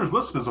fucking Schindler's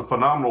List is a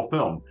phenomenal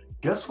film.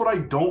 Guess what I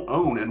don't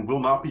own and will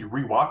not be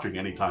rewatching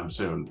anytime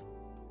soon?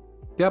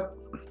 Yep.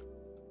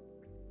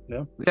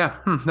 No. Yeah.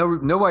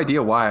 No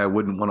idea why I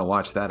wouldn't want to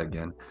watch that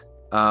again.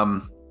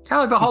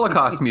 Kind of like the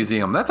Holocaust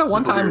Museum. That's a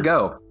one-time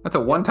go. That's a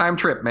one-time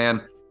trip,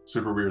 man.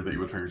 Super weird that you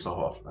would turn yourself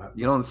off that.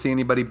 You don't see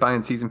anybody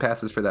buying season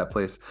passes for that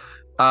place.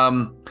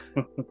 And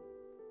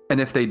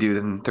if they do,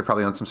 then they're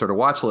probably on some sort of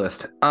watch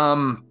list.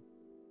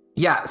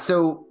 Yeah,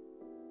 so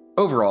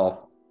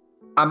overall,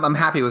 I'm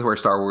happy with where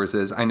Star Wars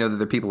is. I know that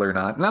the people are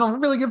not, and I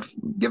don't really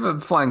give a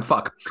flying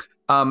fuck.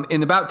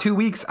 In about 2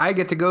 weeks, I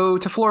get to go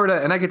to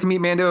Florida, and I get to meet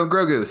Mando and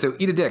Grogu, so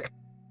eat a dick.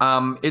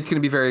 It's going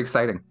to be very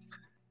exciting.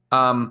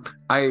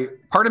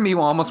 Part of me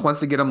almost wants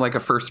to get him like a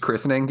first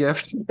christening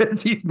gift,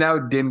 because he's now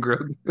Din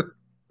Grogu.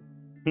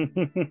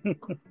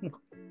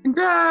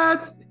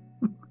 Congrats.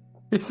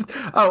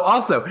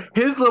 Also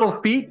his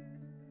little feet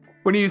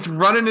when he's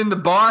running in the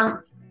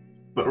bar,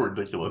 so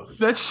ridiculous.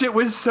 That shit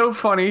was so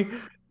funny.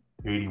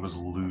 Katie was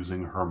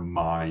losing her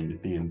mind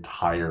the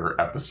entire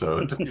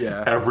episode.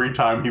 Yeah. Every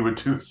time he would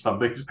do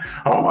something,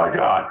 oh my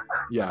god.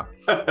 Yeah.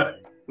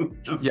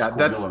 Just yeah,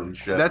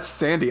 that's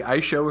Sandy. I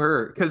show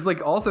her because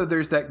like also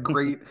there's that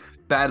great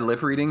bad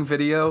lip reading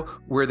video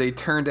where they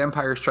turned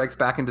Empire Strikes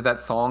Back into that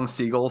song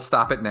Seagulls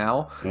Stop It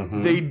Now.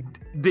 Mm-hmm.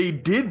 They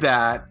did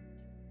that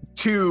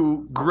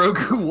to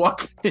Grogu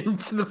walking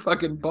into the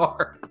fucking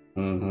bar.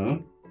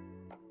 Mm-hmm.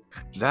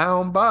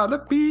 Down by the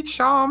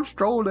beach I'm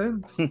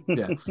strolling.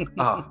 Yeah.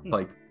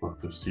 Like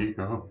the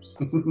seagulls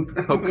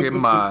poking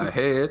my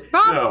head.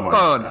 Not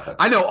fun. God.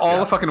 I know all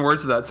the fucking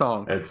words of that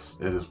song. It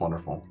is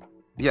wonderful.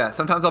 Yeah,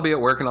 sometimes I'll be at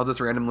work and I'll just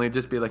randomly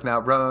just be like, now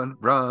run,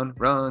 run,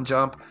 run,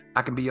 jump.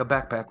 I can be your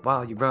backpack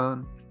while you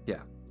run. Yeah.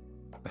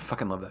 I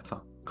fucking love that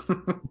song.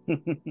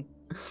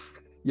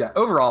 Yeah,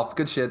 overall,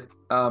 good shit.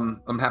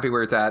 I'm happy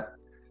where it's at.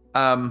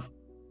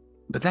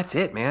 But that's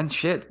it, man.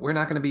 Shit. We're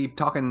not going to be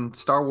talking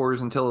Star Wars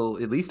until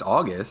at least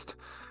August.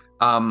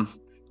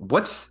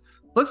 Let's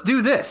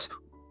do this.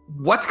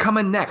 What's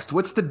coming next?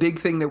 What's the big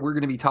thing that we're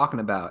going to be talking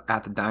about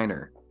at the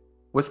diner?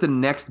 What's the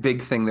next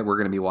big thing that we're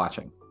going to be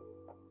watching?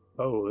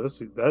 Oh,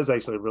 that is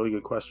actually a really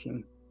good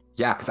question.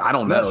 Yeah, because I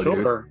don't know,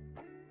 sure. dude.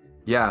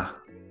 Yeah.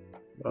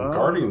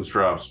 Guardians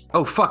drops.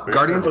 Oh fuck, Yeah.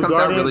 Guardians comes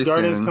out really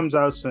Guardians soon. comes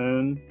out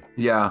soon.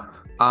 Yeah.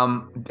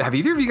 Have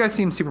either of you guys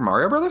seen Super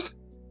Mario Brothers?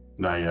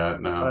 Not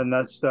yet. No. I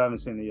haven't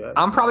seen it yet.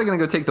 I'm probably gonna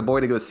go take the boy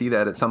to go see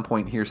that at some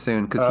point here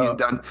soon because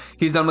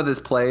he's done with his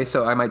play.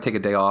 So I might take a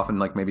day off and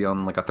like maybe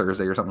on like a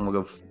Thursday or something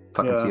we'll go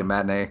fucking see a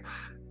matinee.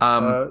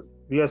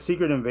 We got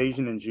Secret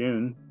Invasion in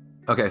June.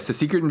 Okay, so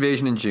Secret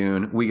Invasion in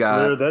June. We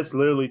got that's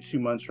literally 2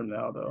 months from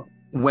now though.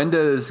 When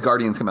does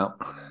Guardians come out?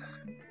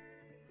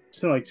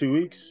 It's in like 2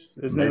 weeks.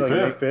 Isn't May it like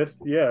 5th. May 5th?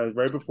 Yeah,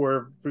 right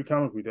before Free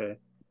Comic Book Day.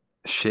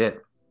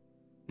 Shit.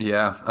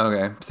 Yeah.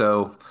 Okay.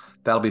 So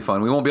that'll be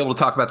fun. We won't be able to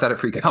talk about that at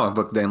Free Comic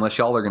Book Day unless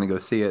y'all are going to go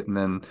see it, and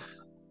then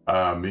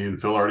Me and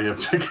Phil already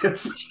have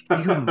tickets.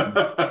 And-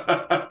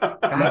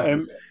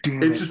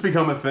 It's just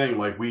become a thing.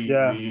 Like me,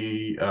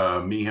 him,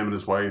 and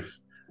his wife,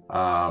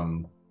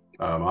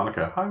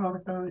 Monica. Hi,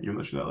 Monica. Even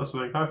though she's not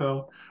listening. Hi,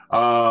 Phil.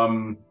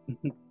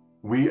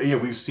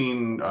 We've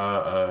seen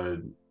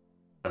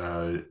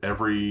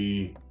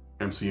every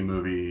MCU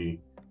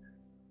movie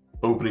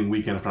opening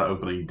weekend, if not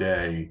opening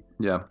day.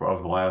 Yeah.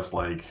 Of the last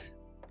like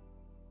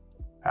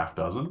half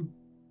dozen,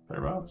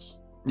 thereabouts.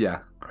 Yeah.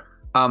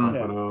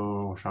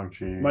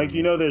 Shang-Chi. Mike,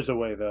 you know there's a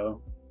way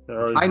though.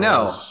 I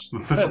know.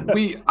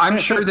 I'm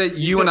sure that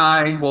you and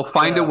I will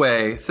find a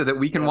way so that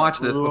we can watch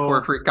this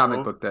before Free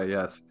Comic Book Day.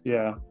 Yes.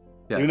 Yeah.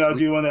 Yes. You know, I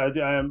do want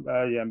to.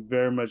 I'm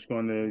very much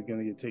going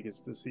to get tickets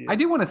to see it. I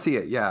do want to see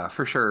it. Yeah,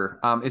 for sure.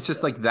 It's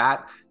just like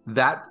that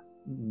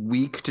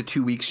week to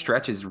 2 week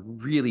stretch is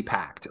really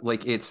packed.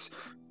 Like it's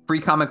Free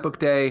Comic Book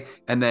Day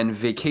and then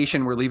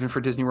vacation. We're leaving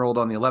for Disney World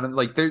on the 11th.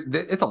 Like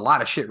it's a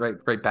lot of shit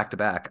right back to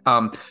back.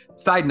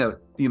 Side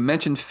note, you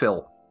mentioned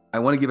Phil. I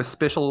want to give a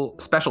special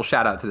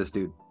shout out to this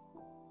dude,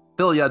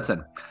 Phil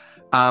Judson.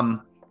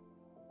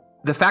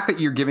 The fact that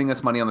you're giving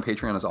us money on the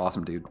Patreon is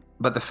awesome, dude.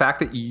 But the fact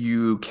that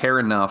you care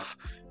enough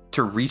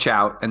to reach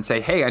out and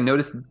say, hey, I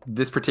noticed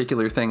this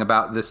particular thing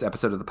about this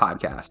episode of the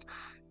podcast,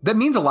 that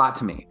means a lot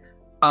to me.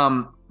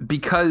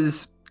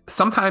 Because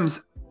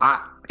sometimes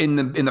in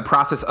the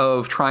process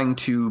of trying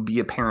to be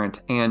a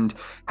parent and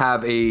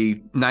have a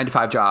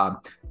 9-to-5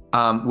 job,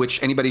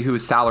 which anybody who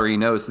is salary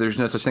knows there's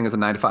no such thing as a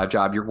 9-to-5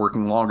 job. You're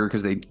working longer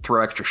because they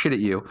throw extra shit at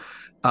you.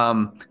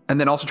 And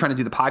then also trying to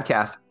do the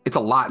podcast, it's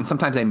a lot. And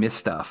sometimes I miss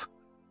stuff.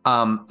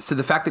 So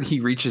the fact that he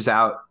reaches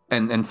out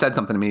and said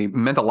something to me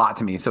meant a lot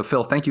to me. So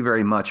Phil, thank you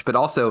very much. But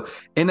also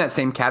in that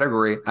same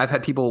category, I've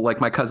had people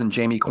like my cousin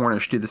Jamie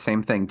Cornish do the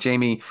same thing.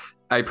 Jamie,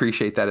 I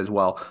appreciate that as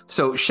well.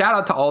 So shout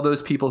out to all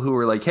those people who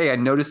were like, hey, I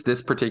noticed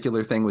this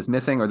particular thing was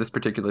missing or this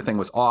particular thing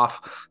was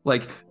off.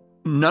 Like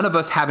none of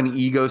us have an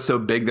ego so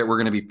big that we're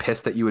going to be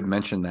pissed that you would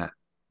mention that.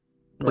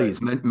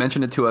 Please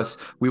mention it to us.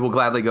 We will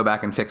gladly go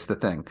back and fix the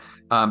thing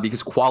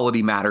because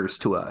quality matters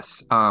to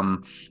us.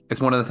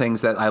 It's one of the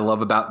things that I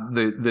love about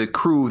the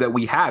crew that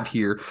we have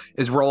here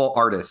is we're all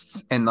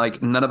artists and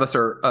like none of us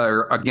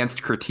are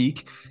against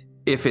critique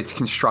if it's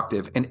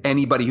constructive. And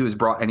anybody who has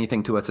brought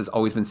anything to us has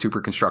always been super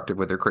constructive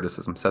with their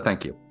criticism. So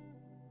thank you.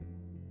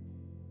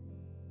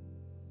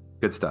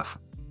 Good stuff.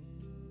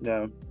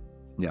 Yeah.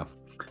 Yeah.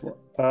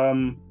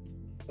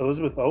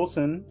 Elizabeth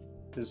Olsen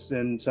is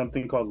in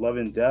something called Love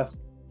and Death.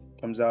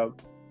 Comes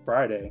out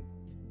Friday.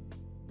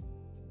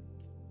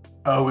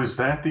 Oh, is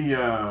that the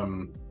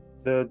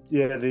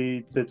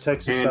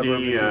Texas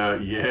Candy?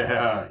 suburb?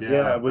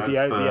 Yeah, with the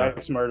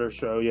axe murder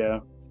show.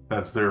 Yeah,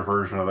 that's their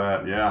version of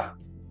that. Yeah,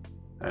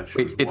 that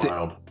shit's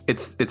wild.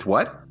 It's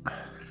what?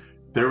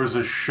 There was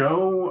a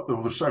show.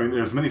 I mean,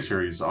 there's a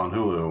miniseries on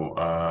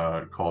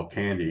Hulu called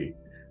Candy,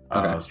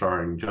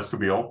 starring Jessica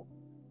Biel,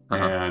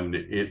 and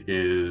it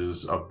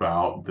is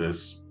about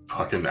this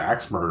fucking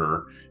axe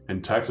murder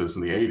in Texas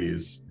in the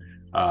 80s.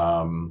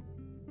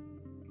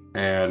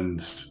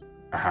 And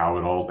how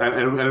it all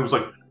and it was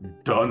like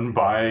done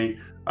by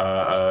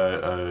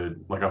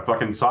like a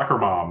fucking soccer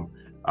mom,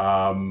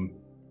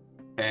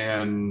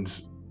 and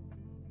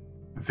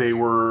they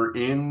were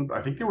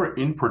I think they were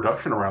in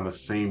production around the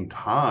same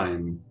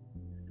time,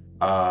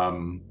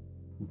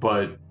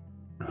 but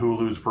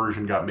Hulu's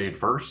version got made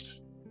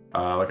first.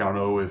 Like I don't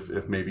know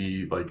if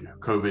maybe like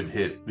COVID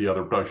hit the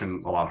other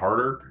production a lot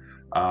harder,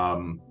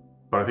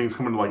 but I think it's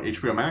coming to like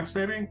HBO Max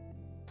maybe.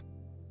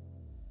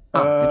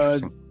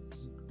 Interesting.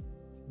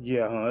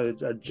 Yeah, I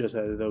just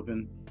had it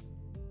open.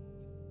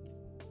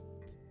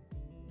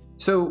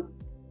 So,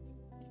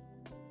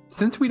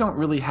 since we don't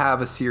really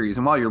have a series,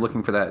 and while you're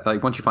looking for that,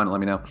 like once you find it, let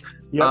me know.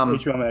 Yeah,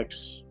 HBO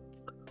Max.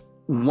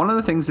 One of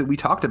the things that we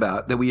talked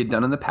about that we had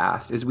done in the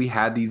past is we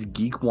had these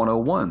Geek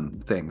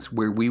 101 things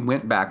where we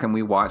went back and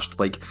we watched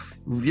like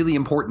really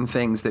important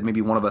things that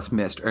maybe one of us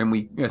missed, and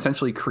we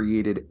essentially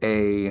created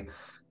a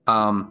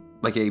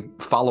like a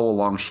follow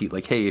along sheet.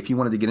 Like, hey, if you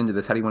wanted to get into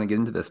this, how do you want to get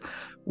into this?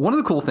 One of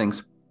the cool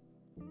things,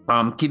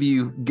 give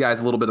you guys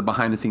a little bit of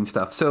behind the scenes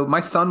stuff. So my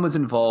son was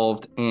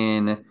involved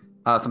in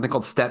something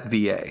called Step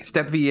VA.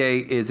 Step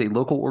VA is a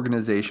local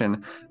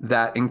organization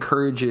that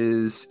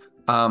encourages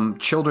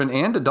children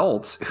and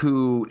adults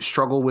who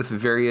struggle with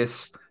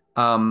various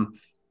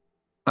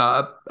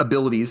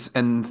abilities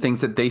and things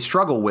that they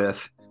struggle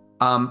with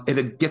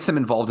it gets them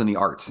involved in the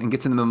arts and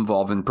gets them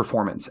involved in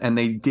performance. And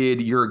they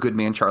did You're a Good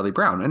Man, Charlie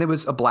Brown. And it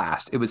was a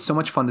blast. It was so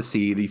much fun to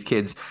see these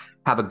kids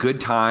have a good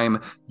time,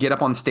 get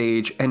up on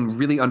stage, and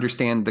really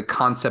understand the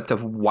concept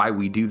of why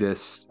we do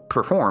this,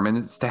 perform. And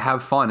it's to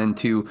have fun and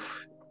to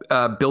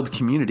build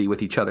community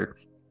with each other.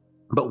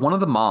 But one of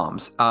the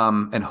moms,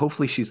 and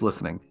hopefully she's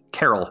listening,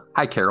 Carol.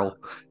 Hi, Carol.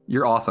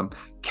 You're awesome.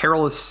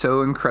 Carol is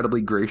so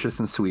incredibly gracious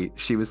and sweet.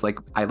 She was like,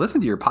 I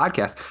listened to your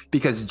podcast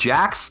because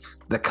Jax,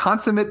 the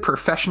consummate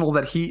professional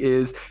that he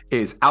is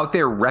out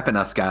there repping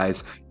us,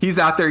 guys. He's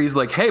out there. He's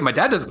like, hey, my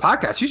dad does a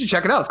podcast. You should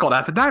check it out. It's called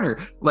At the Diner.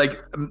 Like,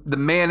 the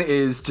man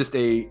is just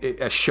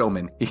a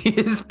showman. He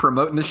is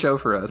promoting the show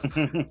for us.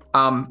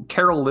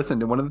 Carol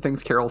listened, and one of the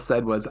things Carol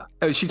said was,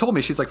 she told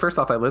me, she's like, first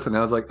off, I listened. And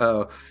I was like,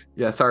 oh,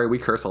 yeah, sorry, we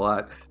curse a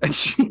lot. And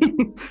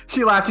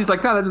she laughed. She's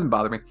like, no, that doesn't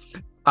bother me.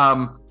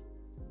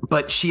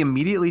 But she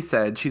immediately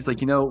said, she's like,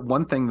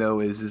 one thing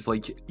though is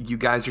like, you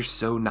guys are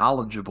so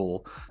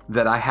knowledgeable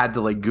that I had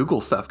to like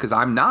Google stuff because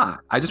I'm not.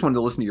 I just wanted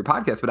to listen to your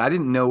podcast, but I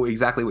didn't know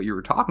exactly what you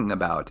were talking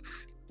about.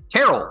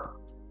 Carol,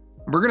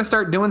 we're going to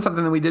start doing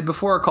something that we did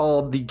before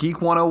called the Geek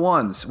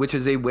 101s, which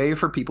is a way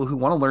for people who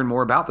want to learn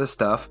more about this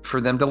stuff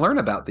for them to learn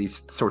about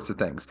these sorts of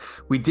things.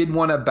 We did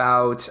one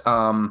about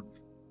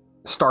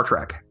Star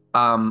Trek.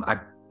 I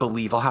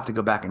believe I'll have to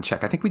go back and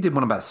check. I think we did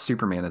one about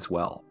Superman as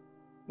well.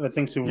 I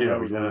think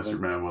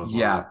Superman was.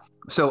 Yeah.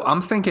 So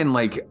I'm thinking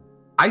like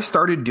I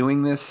started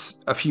doing this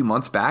a few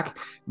months back.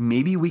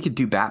 Maybe we could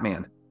do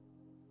Batman.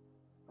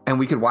 And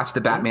we could watch the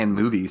Batman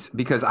movies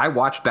because I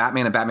watched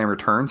Batman and Batman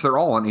Returns. They're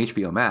all on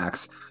HBO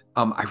Max.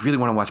 I really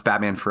want to watch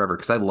Batman Forever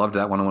because I loved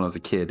that one when I was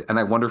a kid. And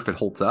I wonder if it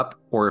holds up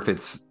or if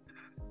it's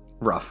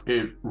rough.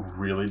 It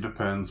really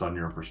depends on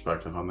your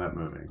perspective on that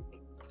movie.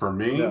 For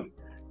me,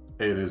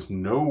 it is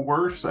no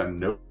worse and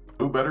no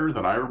better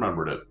than I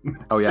remembered it.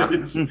 Oh yeah. It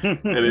is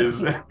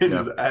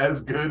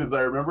as good as I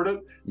remembered it,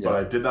 but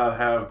I did not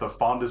have the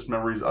fondest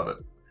memories of it.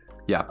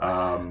 Yeah.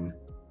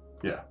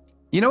 Yeah.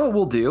 You know what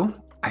we'll do?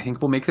 I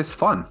think we'll make this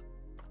fun.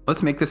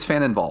 Let's make this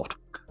fan involved.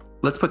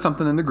 Let's put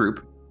something in the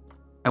group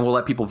and we'll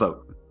let people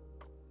vote.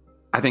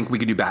 I think we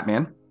could do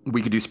Batman.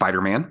 We could do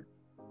Spider-Man.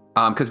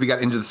 Because we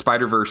got Into the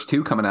Spider-Verse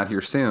 2 coming out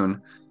here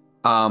soon.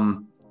 Part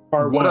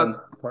one.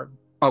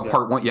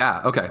 Part one.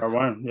 Yeah. Okay. Part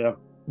one. Yeah.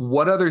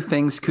 What other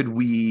things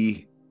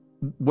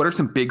what are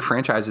some big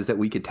franchises that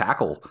we could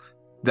tackle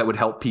that would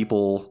help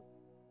people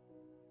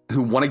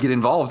who want to get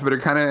involved but are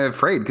kind of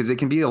afraid because it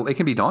can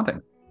be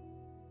daunting?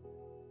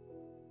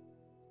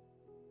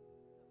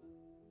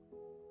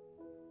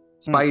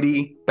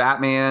 Spidey,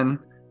 Batman.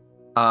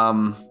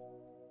 I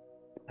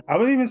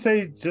would even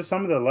say just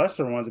some of the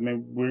lesser ones. I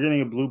mean, we're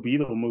getting a Blue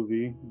Beetle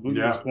movie.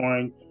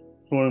 Exploring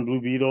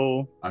Blue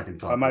Beetle. I can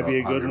talk. Might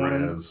be a good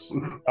one.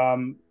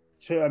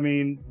 I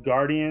mean,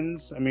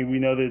 Guardians. I mean, we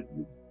know that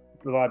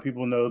a lot of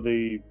people know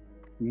the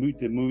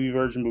movie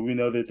version, but we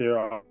know that there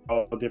are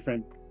all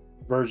different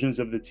versions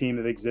of the team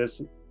that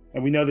exist,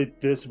 and we know that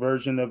this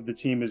version of the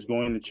team is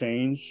going to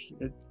change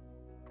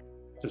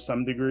to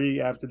some degree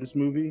after this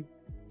movie.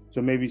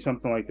 So maybe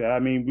something like that. I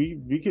mean,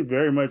 we could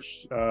very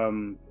much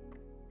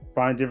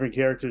find different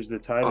characters to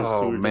tie this to.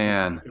 Oh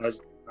man,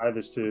 tie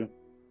this to,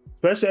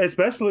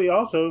 especially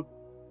also.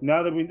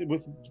 Now that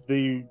with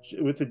the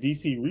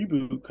DC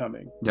reboot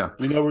coming,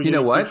 we know we're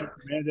getting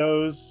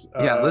Commandos.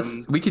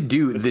 We could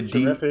do the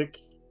terrific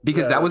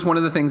because that was one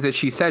of the things that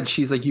she said.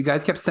 She's like, you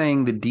guys kept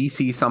saying the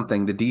DC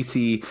something, the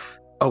DC.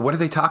 Oh, what are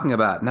they talking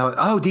about now?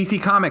 Oh,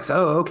 DC Comics.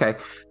 Oh, okay,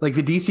 like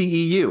the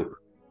DCEU.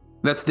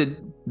 That's the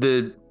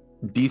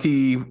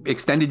DC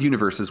Extended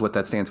Universe is what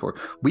that stands for.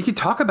 We could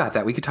talk about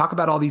that. We could talk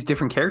about all these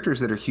different characters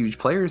that are huge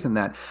players in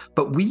that.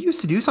 But we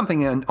used to do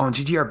something on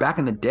GGR back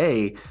in the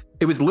day.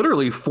 It was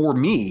literally for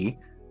me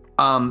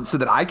so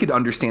that I could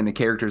understand the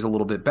characters a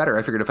little bit better.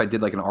 I figured if I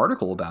did like an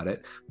article about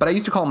it, but I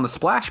used to call them the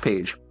splash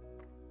page,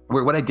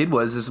 where what I did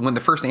is when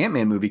the first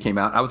Ant-Man movie came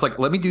out, I was like,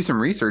 let me do some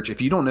research.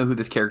 If you don't know who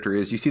this character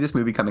is, you see this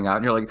movie coming out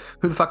and you're like,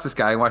 who the fuck's this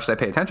guy? Why should I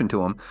pay attention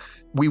to him?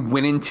 We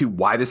went into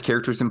why this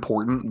character is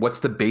important.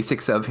 What's the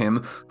basics of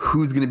him?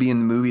 Who's going to be in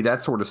the movie?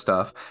 That sort of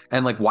stuff.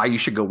 And like why you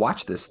should go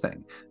watch this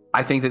thing.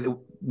 I think that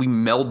we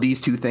meld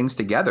these two things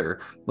together.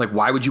 Like,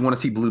 why would you want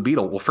to see Blue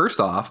Beetle? Well, first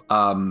off,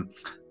 and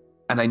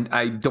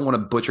I don't want to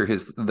butcher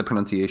the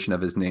pronunciation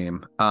of his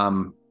name.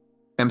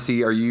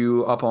 MC, are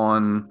you up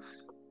on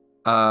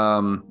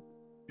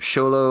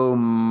Xolo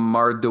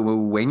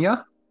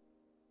Mardueña?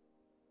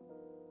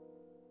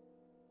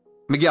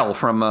 Miguel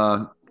from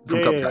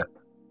Cobra Kai.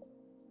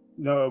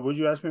 No, would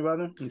you ask me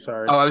about him? I'm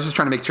sorry. Oh, I was just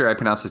trying to make sure I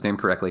pronounced his name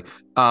correctly.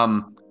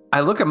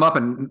 I look him up,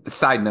 and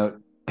side note,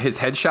 his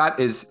headshot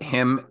is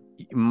him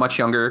much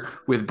younger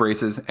with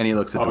braces, and he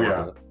looks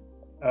adorable.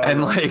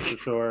 And like,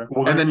 sure.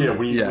 Well, and then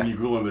when you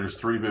Google him, there's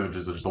three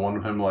images. There's the one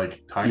of him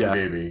like tiny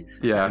baby,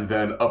 and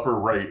then upper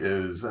right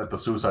is at the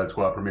Suicide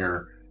Squad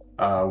premiere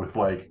with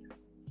like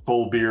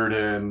full beard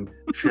and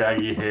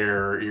shaggy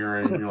hair,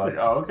 earrings. And you're like,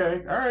 oh,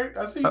 okay, all right,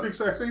 I see you, big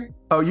sexy.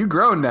 Oh, you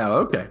grown now?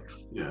 Okay.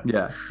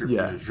 Yeah.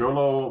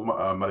 Xolo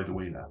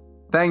Mardueña.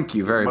 Thank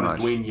you very much.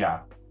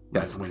 Mardueña.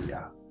 Yes.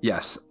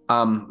 Yes.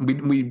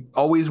 We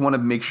always want to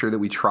make sure that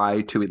we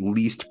try to at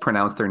least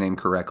pronounce their name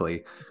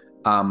correctly.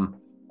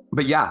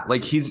 But yeah,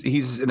 like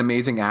he's an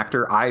amazing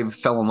actor. I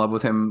fell in love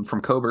with him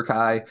from Cobra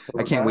Kai.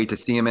 I can't wait to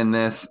see him in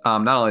this.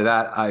 Not only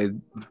that, I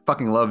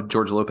fucking love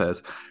George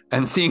Lopez,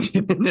 and seeing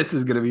him in this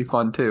is going to be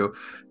fun too.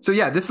 So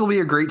yeah, this will be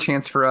a great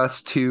chance for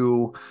us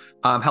to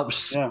help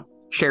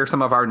share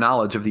some of our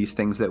knowledge of these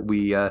things that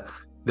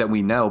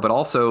we know, but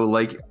also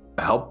like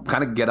help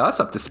kind of get us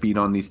up to speed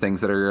on these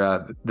things that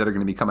are going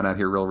to be coming out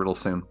here real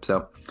soon.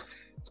 So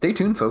stay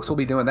tuned, folks. We'll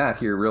be doing that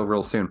here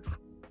real soon.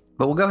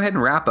 But we'll go ahead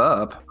and wrap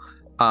up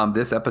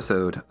this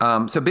episode.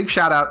 So big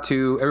shout out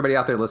to everybody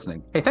out there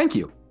listening. Hey, thank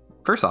you.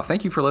 First off,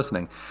 thank you for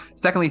listening.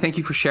 Secondly, thank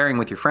you for sharing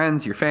with your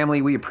friends, your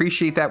family. We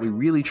appreciate that. We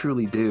really,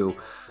 truly do.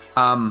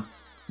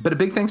 But a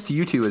big thanks to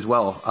you two as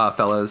well,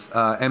 fellas.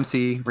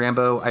 MC,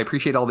 Rambo, I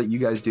appreciate all that you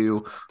guys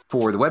do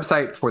for the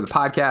website, for the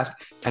podcast.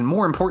 And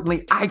more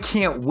importantly, I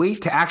can't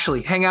wait to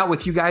actually hang out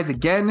with you guys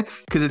again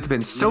because it's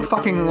been so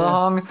fucking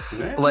long.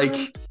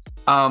 Like,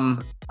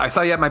 I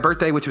saw you at my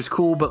birthday, which was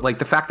cool, but like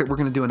the fact that we're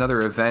going to do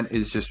another event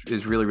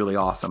is really, really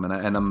awesome.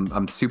 And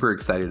I'm super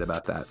excited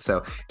about that.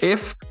 So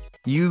if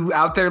you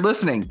out there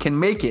listening can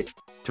make it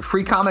to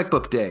Free Comic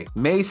Book Day,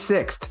 May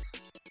 6th,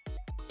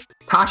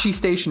 Tashi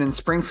Station in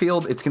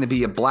Springfield, it's going to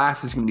be a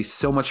blast. There's going to be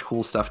so much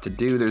cool stuff to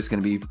do. There's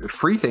going to be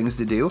free things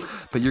to do,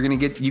 but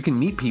you can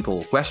meet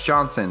people. Wes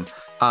Johnson,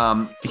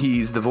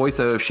 he's the voice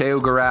of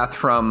Sheogorath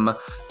from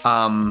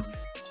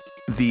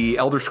the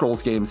Elder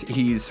Scrolls games.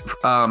 He's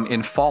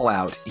in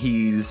Fallout.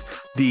 He's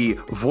the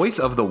voice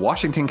of the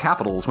Washington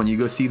Capitals when you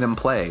go see them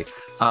play.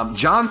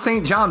 John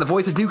St. John, the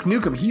voice of Duke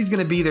Nukem, he's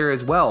going to be there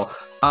as well.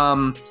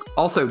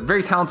 Also,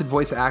 very talented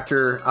voice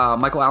actor,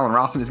 Michael Allen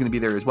Rawson is going to be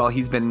there as well.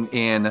 He's been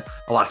in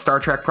a lot of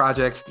Star Trek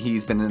projects.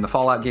 He's been in the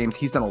Fallout games.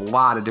 He's done a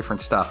lot of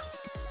different stuff.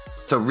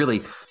 So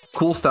really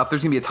cool stuff.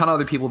 There's going to be a ton of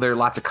other people there,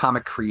 lots of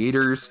comic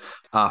creators,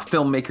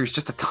 filmmakers,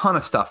 just a ton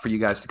of stuff for you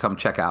guys to come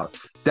check out.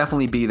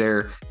 Definitely be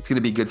there. It's going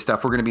to be good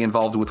stuff. We're going to be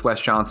involved with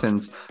Wes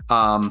Johnson's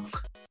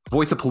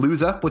Voice of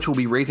Palooza, which will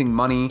be raising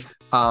money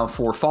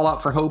for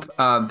Fallout for Hope.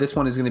 This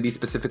one is going to be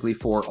specifically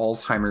for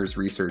Alzheimer's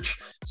research.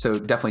 So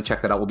definitely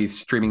check that out. We'll be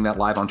streaming that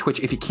live on Twitch.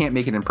 If you can't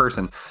make it in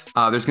person,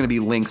 there's going to be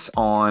links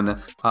on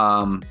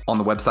the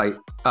website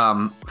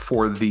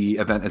for the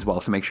event as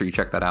well. So make sure you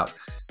check that out.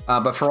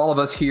 But for all of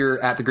us here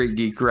at the Great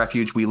Geek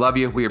Refuge, we love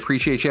you. We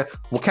appreciate you.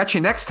 We'll catch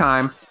you next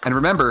time. And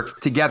remember,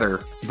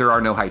 together, there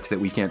are no heights that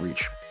we can't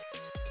reach.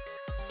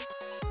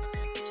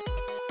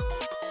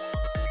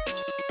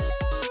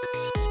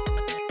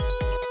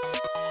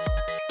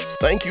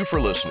 Thank you for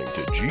listening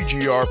to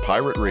GGR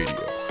Pirate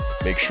Radio.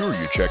 Make sure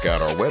you check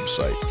out our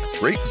website,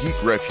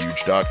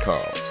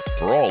 greatgeekrefuge.com,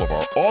 for all of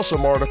our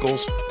awesome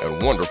articles and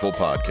wonderful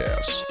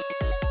podcasts.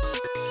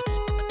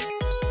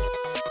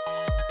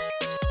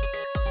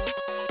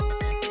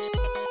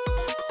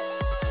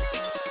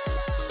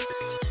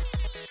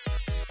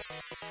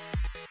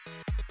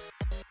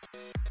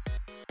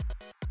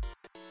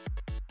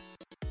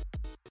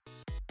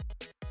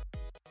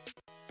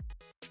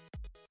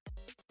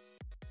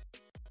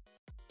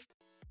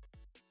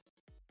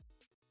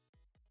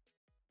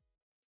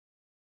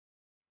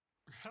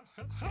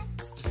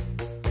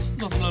 It's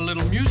nothing a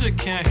little music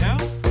can't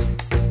help.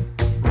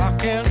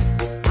 Rockin',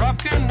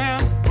 rockin'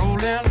 and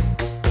rollin'.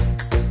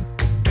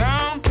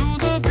 Down to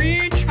the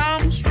beach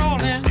I'm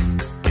strolling.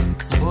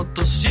 But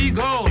the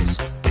seagulls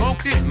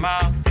poke at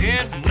my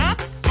head,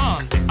 not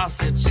fun. I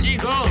said,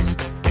 seagulls,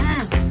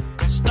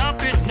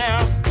 stop it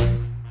now.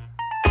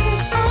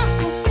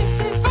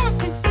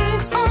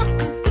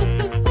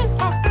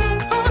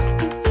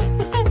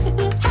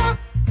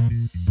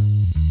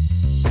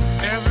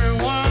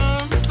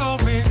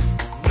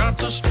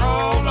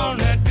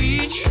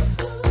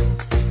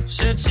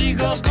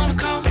 Seagulls gonna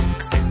come,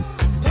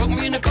 hook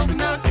me in the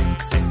coconut,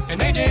 and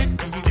they did,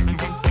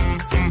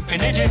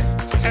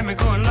 had me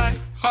going like,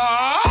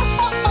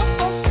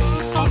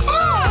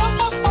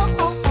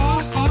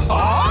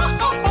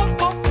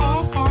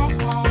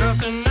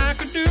 nothing I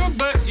could do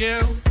but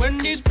yell when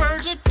these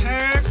birds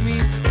attacked me.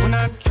 When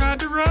I tried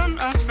to run,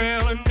 I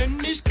fell, and then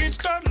these kids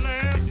started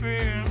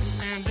laughing,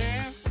 and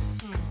then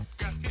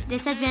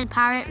This has been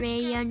Pirate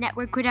Radio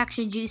Network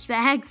production, Juice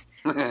Bags.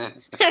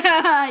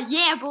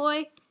 Yeah,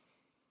 boy.